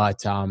too.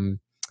 But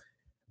I'm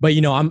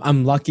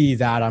lucky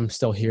that I'm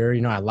still here.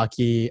 I'm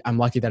lucky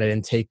that I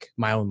didn't take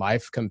my own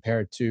life,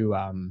 compared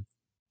to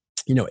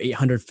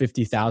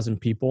 850,000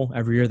 people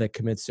every year that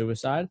commit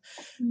suicide.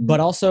 But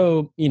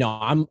also,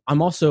 I'm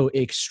also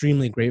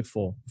extremely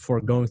grateful for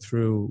going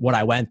through what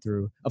I went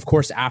through, of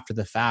course, after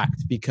the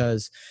fact,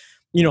 because,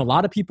 a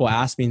lot of people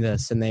ask me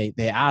this, and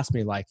they ask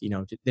me, like,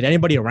 did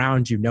anybody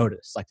around you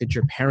notice? Like, did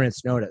your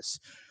parents notice?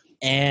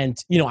 And,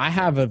 I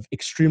have an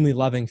extremely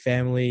loving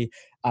family.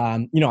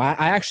 I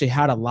actually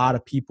had a lot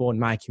of people in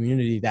my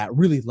community that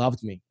really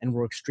loved me and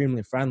were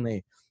extremely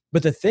friendly.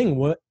 But the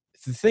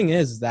thing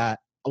is that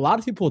a lot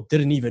of people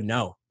didn't even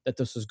know that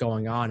this was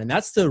going on. And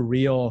that's the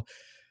real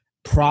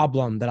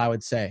problem that I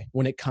would say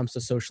when it comes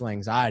to social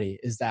anxiety,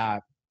 is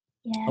that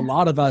a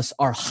lot of us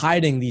are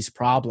hiding these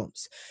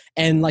problems.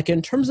 And like,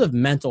 in terms of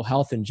mental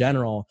health in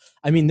general,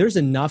 I mean, there's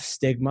enough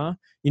stigma.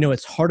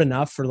 It's hard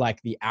enough for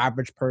like the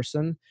average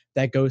person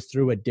that goes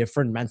through a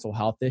different mental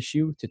health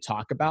issue to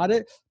talk about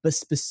it. But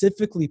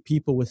specifically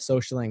people with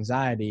social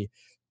anxiety,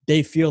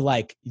 they feel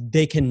like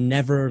they can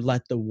never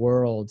let the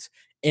world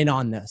in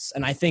on this.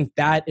 And I think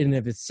that in and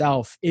of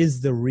itself is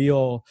the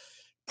real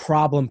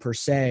problem per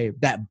se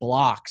that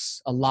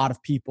blocks a lot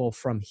of people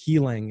from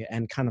healing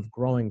and kind of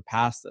growing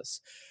past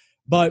this.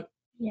 But,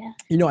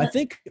 I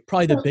think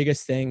probably the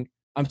biggest thing,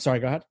 I'm sorry,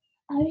 go ahead.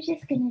 I was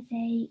just going to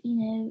say,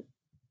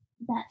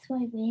 that's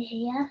why we're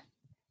here,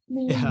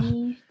 me and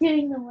you,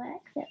 doing the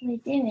work that we're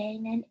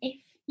doing. And if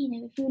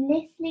you're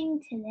listening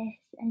to this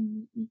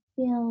and you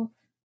feel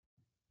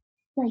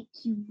like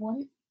you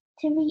want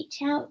to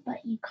reach out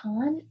but you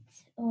can't,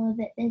 or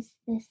that there's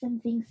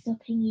something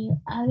stopping you,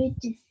 I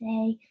would just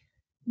say,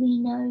 we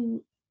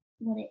know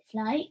what it's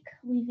like.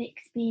 We've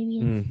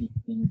experienced these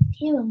things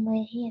too, and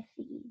we're here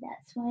for you.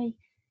 That's why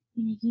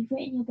you've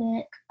written your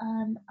book.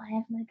 I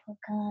have my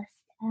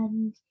podcast,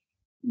 and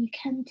you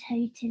can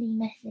totally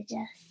message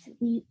us.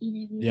 We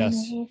want to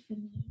hear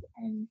from you,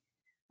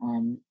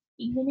 and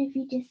even if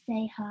you just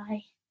say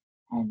hi,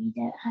 you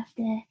don't have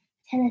to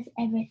tell us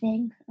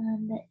everything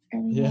that's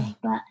going on,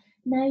 but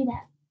know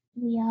that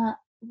we're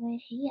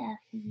here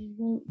for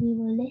you. We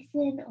will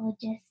listen, or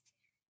just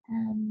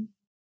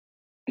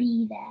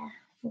be there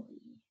for you.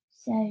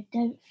 So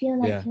don't feel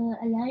like you're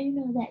alone,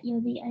 or that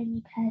you're the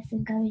only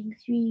person going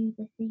through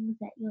the things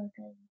that you're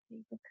going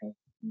through, because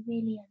you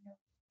really are not.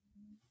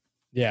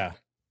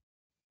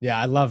 Yeah,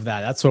 I love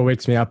that. That's what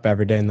wakes me up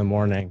every day in the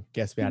morning,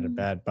 gets me out of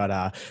bed.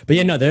 But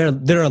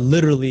there are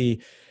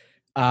literally,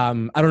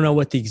 I don't know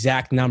what the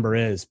exact number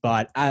is,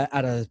 but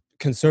at a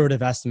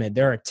conservative estimate,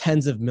 there are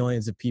tens of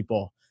millions of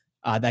people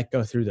that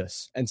go through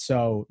this. And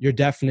so you're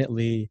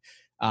definitely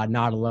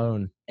not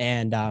alone.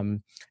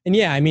 And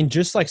yeah, I mean,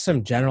 just like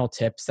some general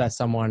tips that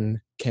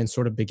someone can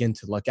sort of begin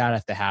to look at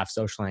if they have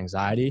social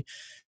anxiety.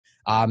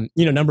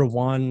 Number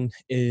one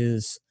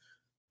is,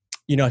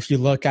 if you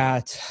look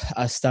at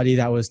a study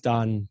that was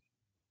done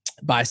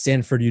by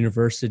Stanford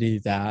University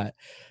that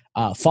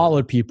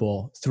followed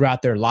people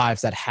throughout their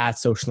lives that had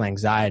social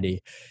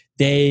anxiety,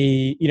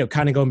 they,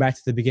 kind of going back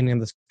to the beginning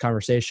of this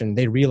conversation,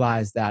 they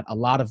realized that a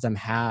lot of them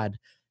had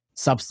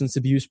substance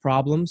abuse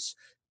problems,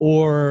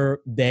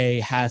 or they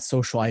had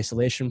social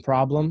isolation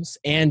problems,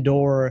 and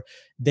or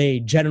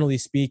they, generally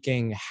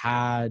speaking,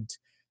 had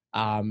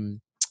I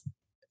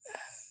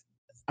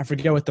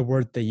forget what the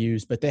word they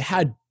used, but they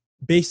had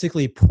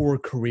basically poor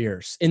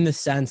careers, in the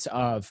sense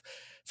of,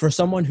 for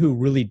someone who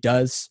really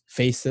does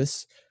face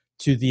this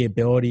to the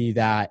ability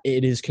that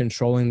it is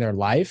controlling their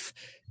life,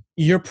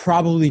 you're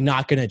probably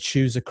not going to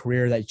choose a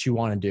career that you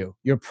want to do.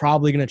 You're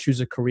probably going to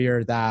choose a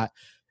career that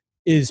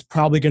is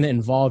probably going to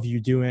involve you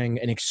doing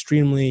an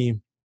extremely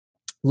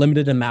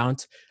limited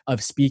amount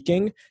of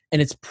speaking,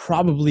 and it's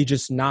probably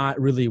just not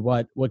really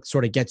what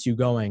sort of gets you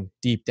going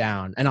deep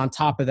down. And on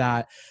top of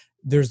that,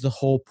 there's the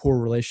whole poor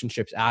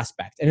relationships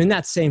aspect. And in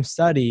that same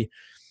study,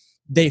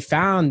 they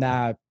found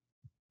that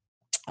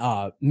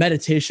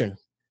meditation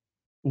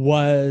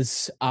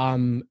was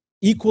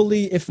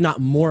equally, if not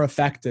more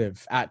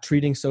effective at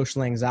treating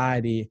social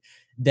anxiety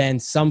than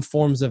some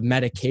forms of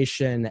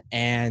medication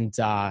and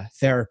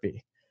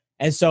therapy.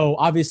 And so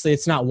obviously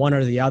it's not one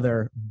or the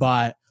other,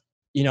 but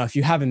if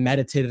you haven't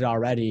meditated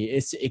already,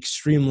 it's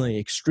extremely,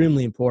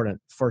 extremely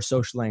important for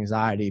social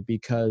anxiety,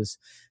 because,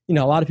 a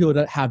lot of people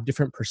that have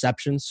different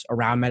perceptions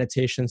around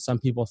meditation. Some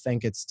people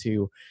think it's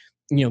to,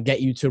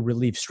 get you to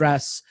relieve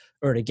stress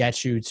or to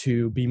get you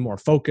to be more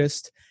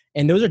focused.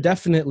 And those are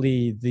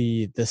definitely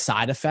the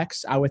side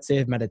effects, I would say,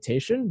 of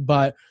meditation.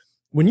 But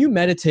when you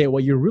meditate,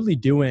 what you're really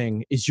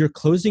doing is you're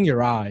closing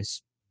your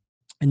eyes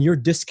and you're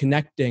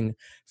disconnecting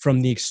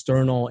from the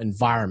external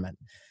environment.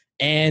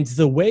 And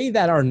the way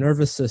that our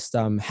nervous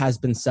system has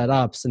been set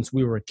up since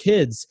we were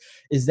kids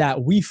is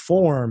that we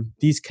form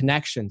these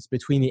connections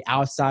between the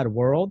outside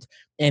world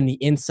and the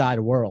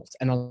inside world.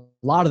 And a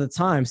lot of the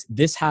times,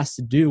 this has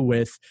to do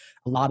with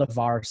a lot of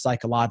our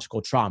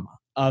psychological trauma,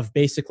 of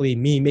basically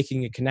me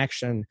making a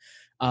connection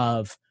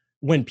of,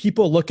 when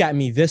people look at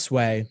me this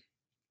way,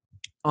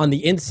 on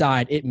the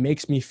inside, it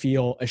makes me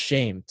feel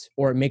ashamed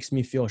or it makes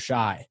me feel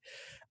shy.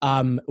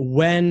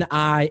 When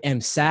I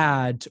am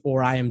sad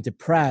or I am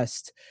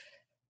depressed,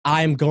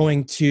 I'm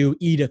going to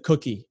eat a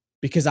cookie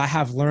because I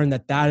have learned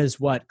that that is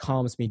what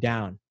calms me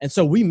down. And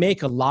so we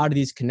make a lot of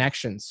these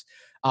connections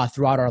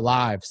throughout our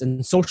lives,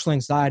 and social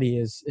anxiety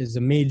is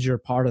a major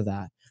part of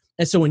that.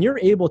 And so when you're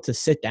able to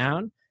sit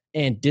down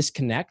and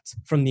disconnect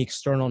from the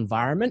external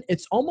environment,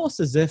 it's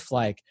almost as if,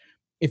 like,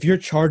 if you're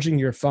charging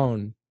your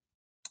phone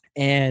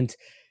and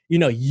you're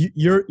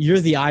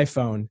the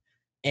iPhone,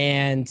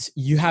 and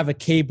you have a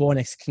cable and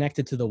it's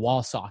connected to the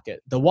wall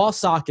socket. The wall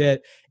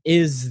socket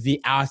is the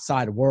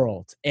outside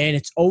world, and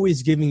it's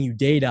always giving you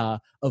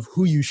data of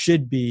who you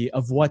should be,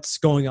 of what's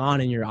going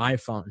on in your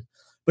iPhone.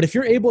 But if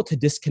you're able to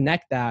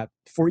disconnect that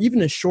for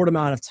even a short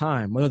amount of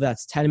time, whether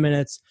that's 10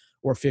 minutes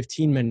or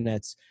 15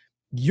 minutes,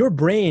 your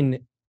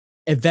brain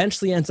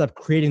eventually ends up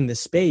creating the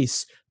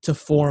space to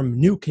form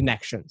new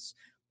connections.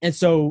 And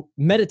so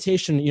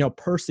meditation,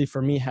 personally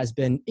for me, has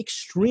been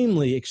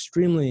extremely,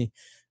 extremely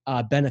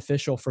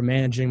beneficial for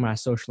managing my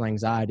social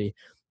anxiety.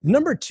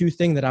 Number two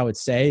thing that I would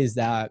say is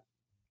that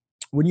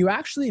when you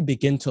actually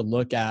begin to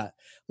look at,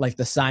 like,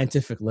 the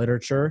scientific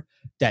literature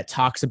that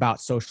talks about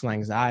social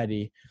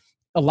anxiety,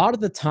 a lot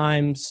of the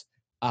times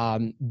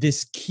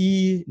this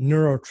key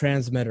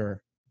neurotransmitter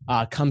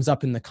comes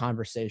up in the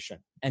conversation,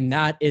 and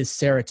that is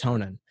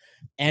serotonin.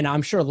 And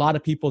I'm sure a lot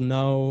of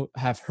people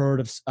have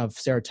heard of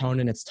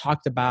serotonin. It's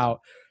talked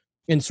about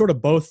in sort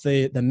of both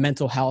the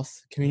mental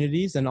health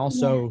communities and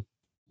also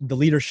the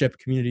leadership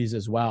communities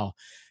as well.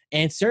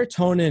 And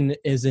serotonin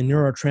is a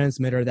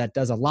neurotransmitter that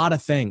does a lot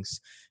of things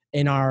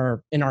in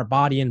our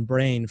body and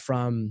brain,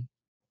 from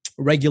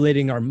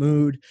regulating our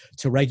mood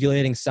to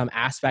regulating some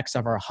aspects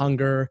of our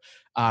hunger,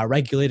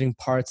 regulating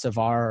parts of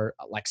our,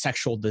 like,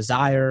 sexual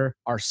desire,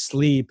 our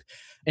sleep.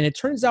 And it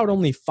turns out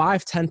only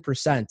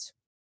 5-10%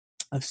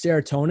 of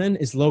serotonin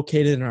is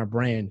located in our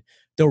brain.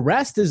 The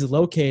rest is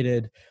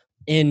located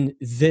in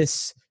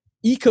this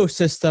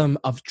ecosystem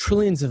of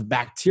trillions of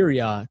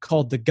bacteria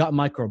called the gut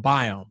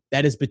microbiome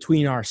that is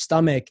between our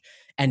stomach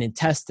and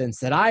intestines,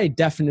 that I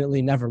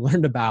definitely never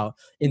learned about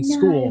in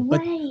school. No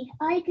way.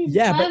 I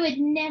would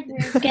never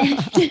have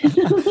guessed.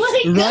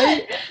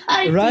 Right?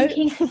 I'm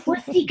thinking,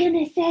 what's he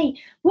going to say?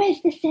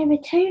 Where's the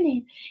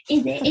serotonin?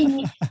 Is it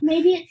in,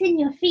 maybe it's in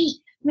your feet.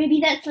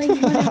 Maybe that's why you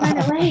want to run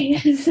away.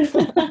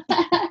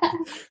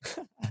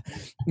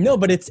 No,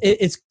 but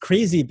it's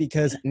crazy,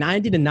 because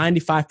 90 to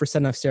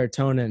 95% of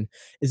serotonin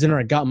is in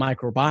our gut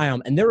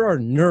microbiome, and there are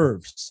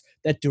nerves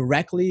that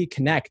directly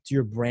connect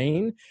your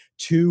brain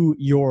to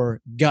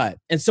your gut.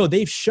 And so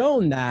they've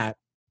shown that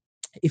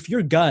if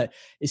your gut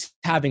is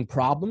having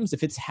problems,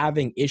 if it's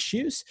having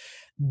issues,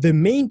 the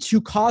main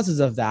two causes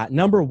of that,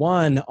 number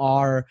one,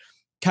 are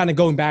kind of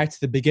going back to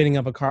the beginning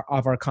of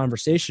our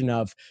conversation,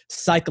 of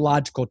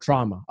psychological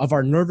trauma, of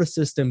our nervous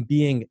system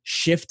being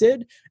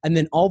shifted. And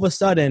then all of a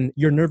sudden,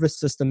 your nervous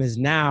system is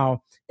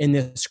now in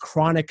this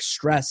chronic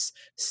stress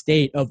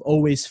state of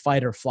always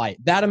fight or flight.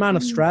 That amount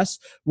of stress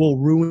will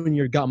ruin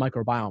your gut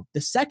microbiome.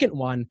 The second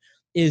one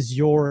is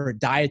your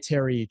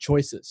dietary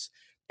choices.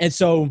 And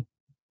so,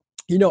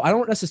 I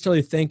don't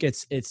necessarily think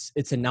it's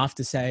enough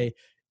to say,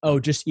 oh,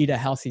 just eat a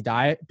healthy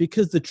diet,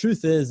 because the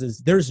truth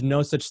is there's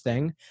no such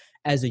thing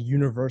as a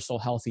universal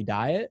healthy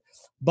diet.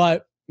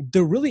 But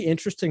the really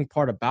interesting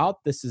part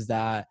about this is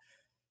that,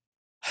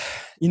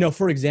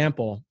 for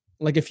example,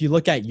 like if you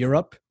look at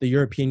Europe, the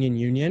European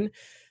Union,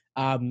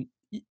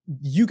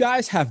 you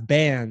guys have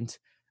banned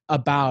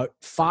about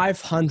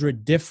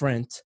 500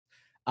 different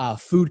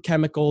food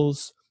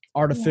chemicals,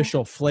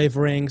 artificial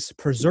flavorings,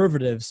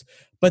 preservatives.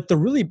 But the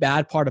really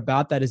bad part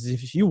about that is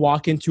if you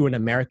walk into an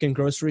American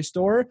grocery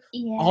store,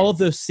 all of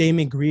those same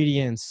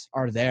ingredients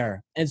are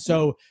there. And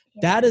so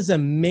that is a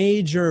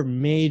major,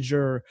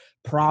 major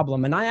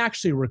problem. And I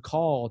actually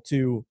recall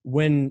to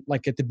when,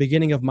 like at the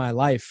beginning of my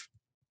life,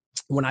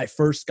 when I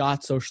first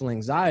got social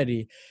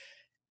anxiety,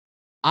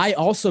 I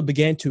also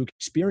began to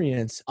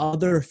experience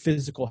other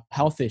physical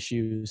health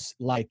issues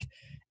like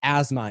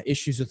asthma,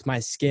 issues with my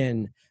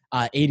skin,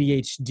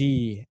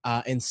 ADHD,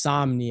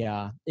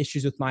 insomnia,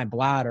 issues with my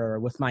bladder,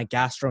 with my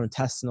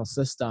gastrointestinal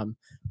system.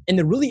 And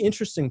the really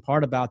interesting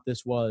part about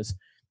this was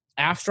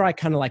after I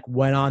kind of like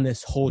went on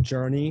this whole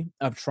journey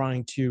of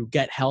trying to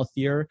get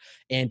healthier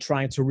and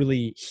trying to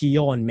really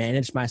heal and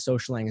manage my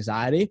social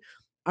anxiety,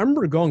 I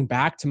remember going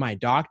back to my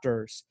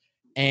doctors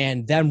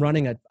and them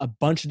running a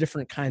bunch of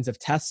different kinds of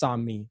tests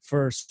on me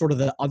for sort of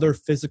the other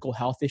physical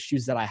health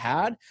issues that I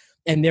had.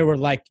 And they were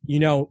like,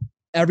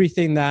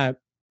 everything that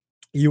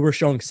you were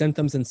showing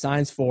symptoms and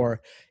signs for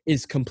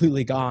is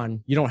completely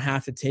gone. You don't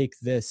have to take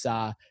this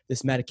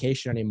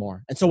medication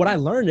anymore. And so what I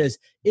learned is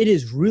it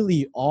is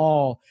really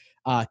all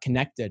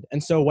connected.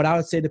 And so what I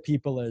would say to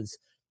people is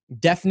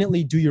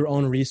definitely do your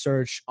own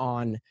research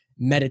on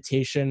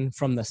meditation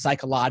from the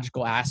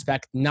psychological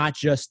aspect, not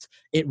just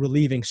it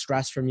relieving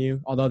stress from you,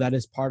 although that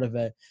is part of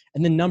it.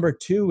 And then number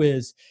two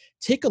is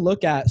take a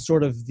look at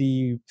sort of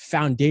the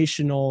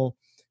foundational,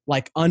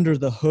 like under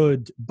the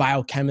hood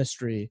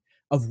biochemistry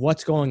of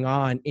what's going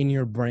on in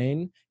your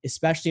brain,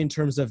 especially in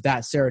terms of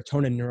that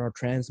serotonin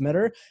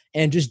neurotransmitter,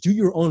 and just do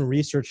your own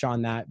research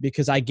on that,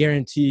 because I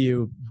guarantee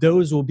you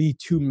those will be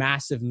two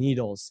massive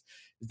needles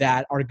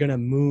that are going to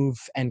move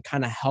and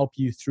kind of help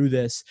you through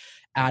this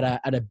at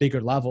a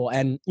bigger level.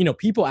 And,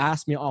 people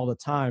ask me all the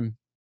time,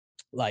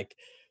 like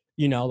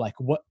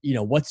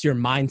what's your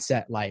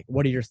mindset like?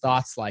 What are your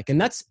thoughts like? And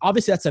that's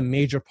a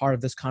major part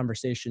of this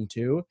conversation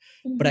too.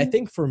 Mm-hmm. But I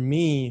think for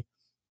me,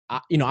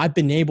 I've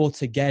been able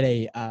to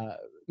get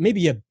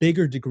maybe a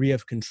bigger degree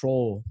of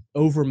control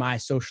over my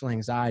social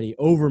anxiety,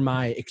 over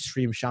my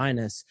extreme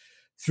shyness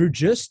through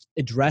just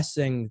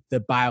addressing the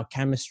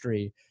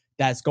biochemistry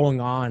that's going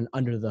on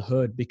under the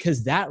hood,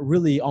 because that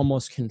really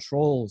almost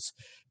controls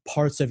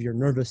parts of your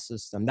nervous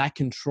system. That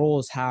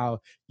controls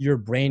how your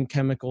brain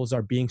chemicals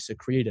are being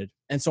secreted.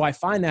 And so I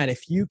find that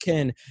if you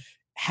can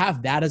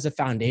have that as a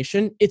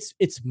foundation, it's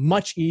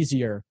much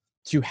easier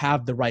to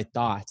have the right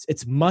thoughts.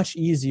 It's much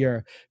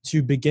easier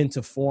to begin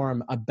to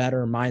form a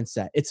better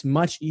mindset. It's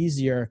much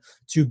easier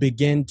to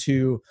begin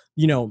to,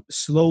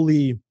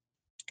 slowly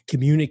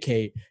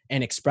communicate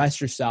and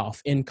express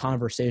yourself in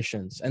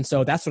conversations. And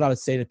so that's what I would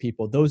say to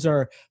people. Those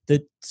are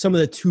some of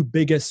the two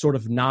biggest sort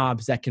of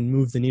knobs that can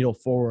move the needle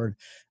forward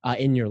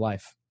in your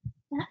life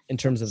in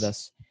terms of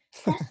this.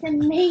 That's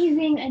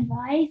amazing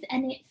advice.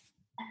 And it's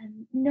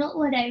not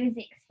what I was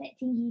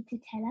expecting you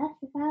to tell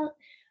us about.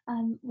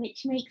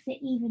 Which makes it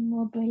even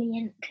more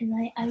brilliant, because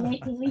I don't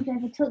think we've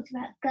ever talked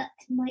about gut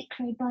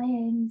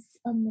microbiomes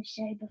on the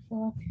show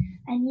before,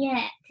 and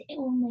yet it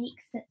all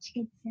makes such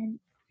good sense.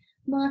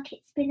 Mark,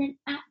 it's been an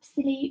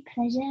absolute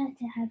pleasure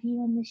to have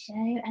you on the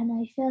show, and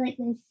I feel like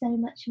there's so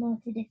much more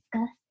to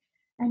discuss,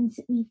 and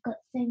we've got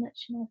so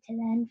much more to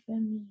learn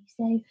from you.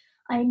 So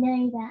I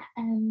know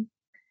that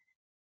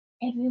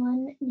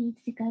everyone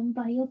needs to go and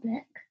buy your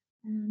book,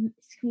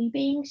 Screw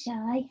Being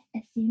Shy,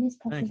 as soon as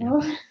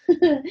possible,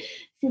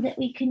 so that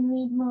we can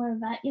read more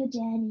about your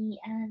journey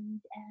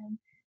and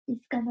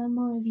discover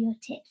more of your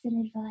tips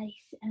and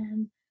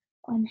advice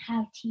on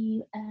how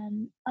to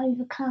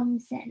overcome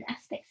certain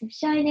aspects of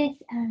shyness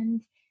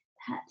and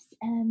perhaps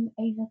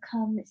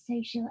overcome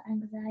social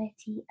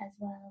anxiety as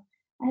well.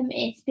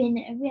 It's been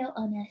a real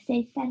honor,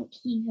 so thank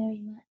you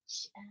very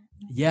much.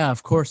 Yeah,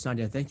 of course,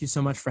 Nadia. Thank you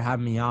so much for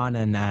having me on.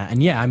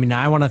 And yeah,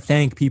 I want to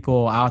thank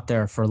people out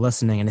there for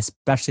listening, and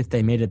especially if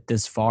they made it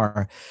this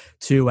far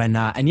too. And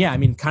yeah,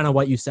 kind of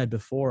what you said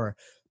before,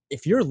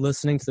 if you're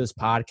listening to this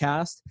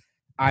podcast,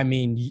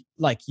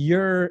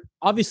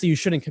 you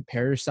shouldn't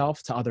compare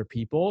yourself to other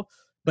people,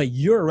 but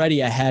you're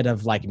already ahead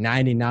of like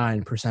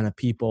 99% of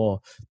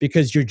people,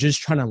 because you're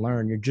just trying to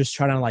learn. You're just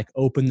trying to like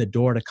open the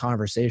door to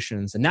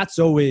conversations. And that's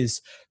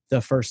always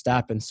the first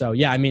step. And so,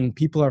 yeah,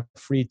 people are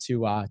free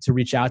to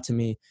reach out to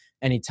me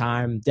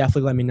anytime.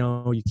 Definitely let me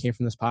know you came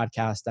from this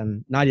podcast.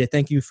 And Nadia,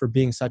 thank you for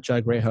being such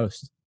a great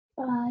host.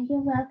 You're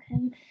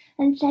welcome.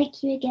 And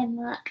thank you again,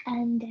 Mark.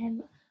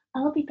 And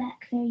I'll be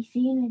back very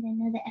soon with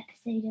another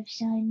episode of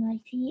Shine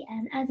Mighty.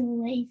 And as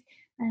always,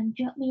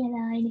 drop me a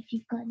line if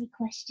you've got any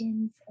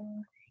questions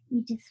or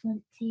you just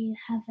want to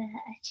have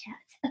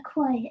a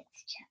quiet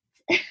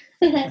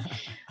chat.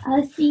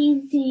 I'll see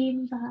you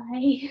soon.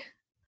 Bye.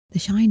 The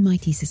Shine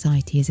Mighty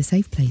Society is a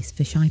safe place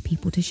for shy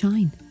people to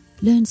shine.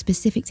 Learn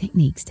specific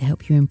techniques to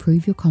help you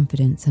improve your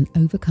confidence and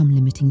overcome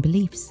limiting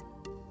beliefs.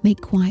 Make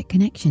quiet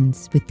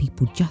connections with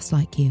people just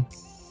like you.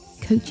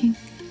 Coaching,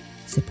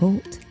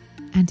 support,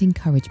 and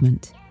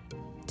encouragement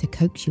to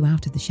coax you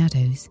out of the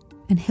shadows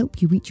and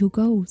help you reach your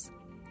goals.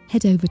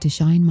 Head over to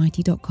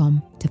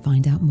shinemighty.com to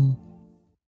find out more.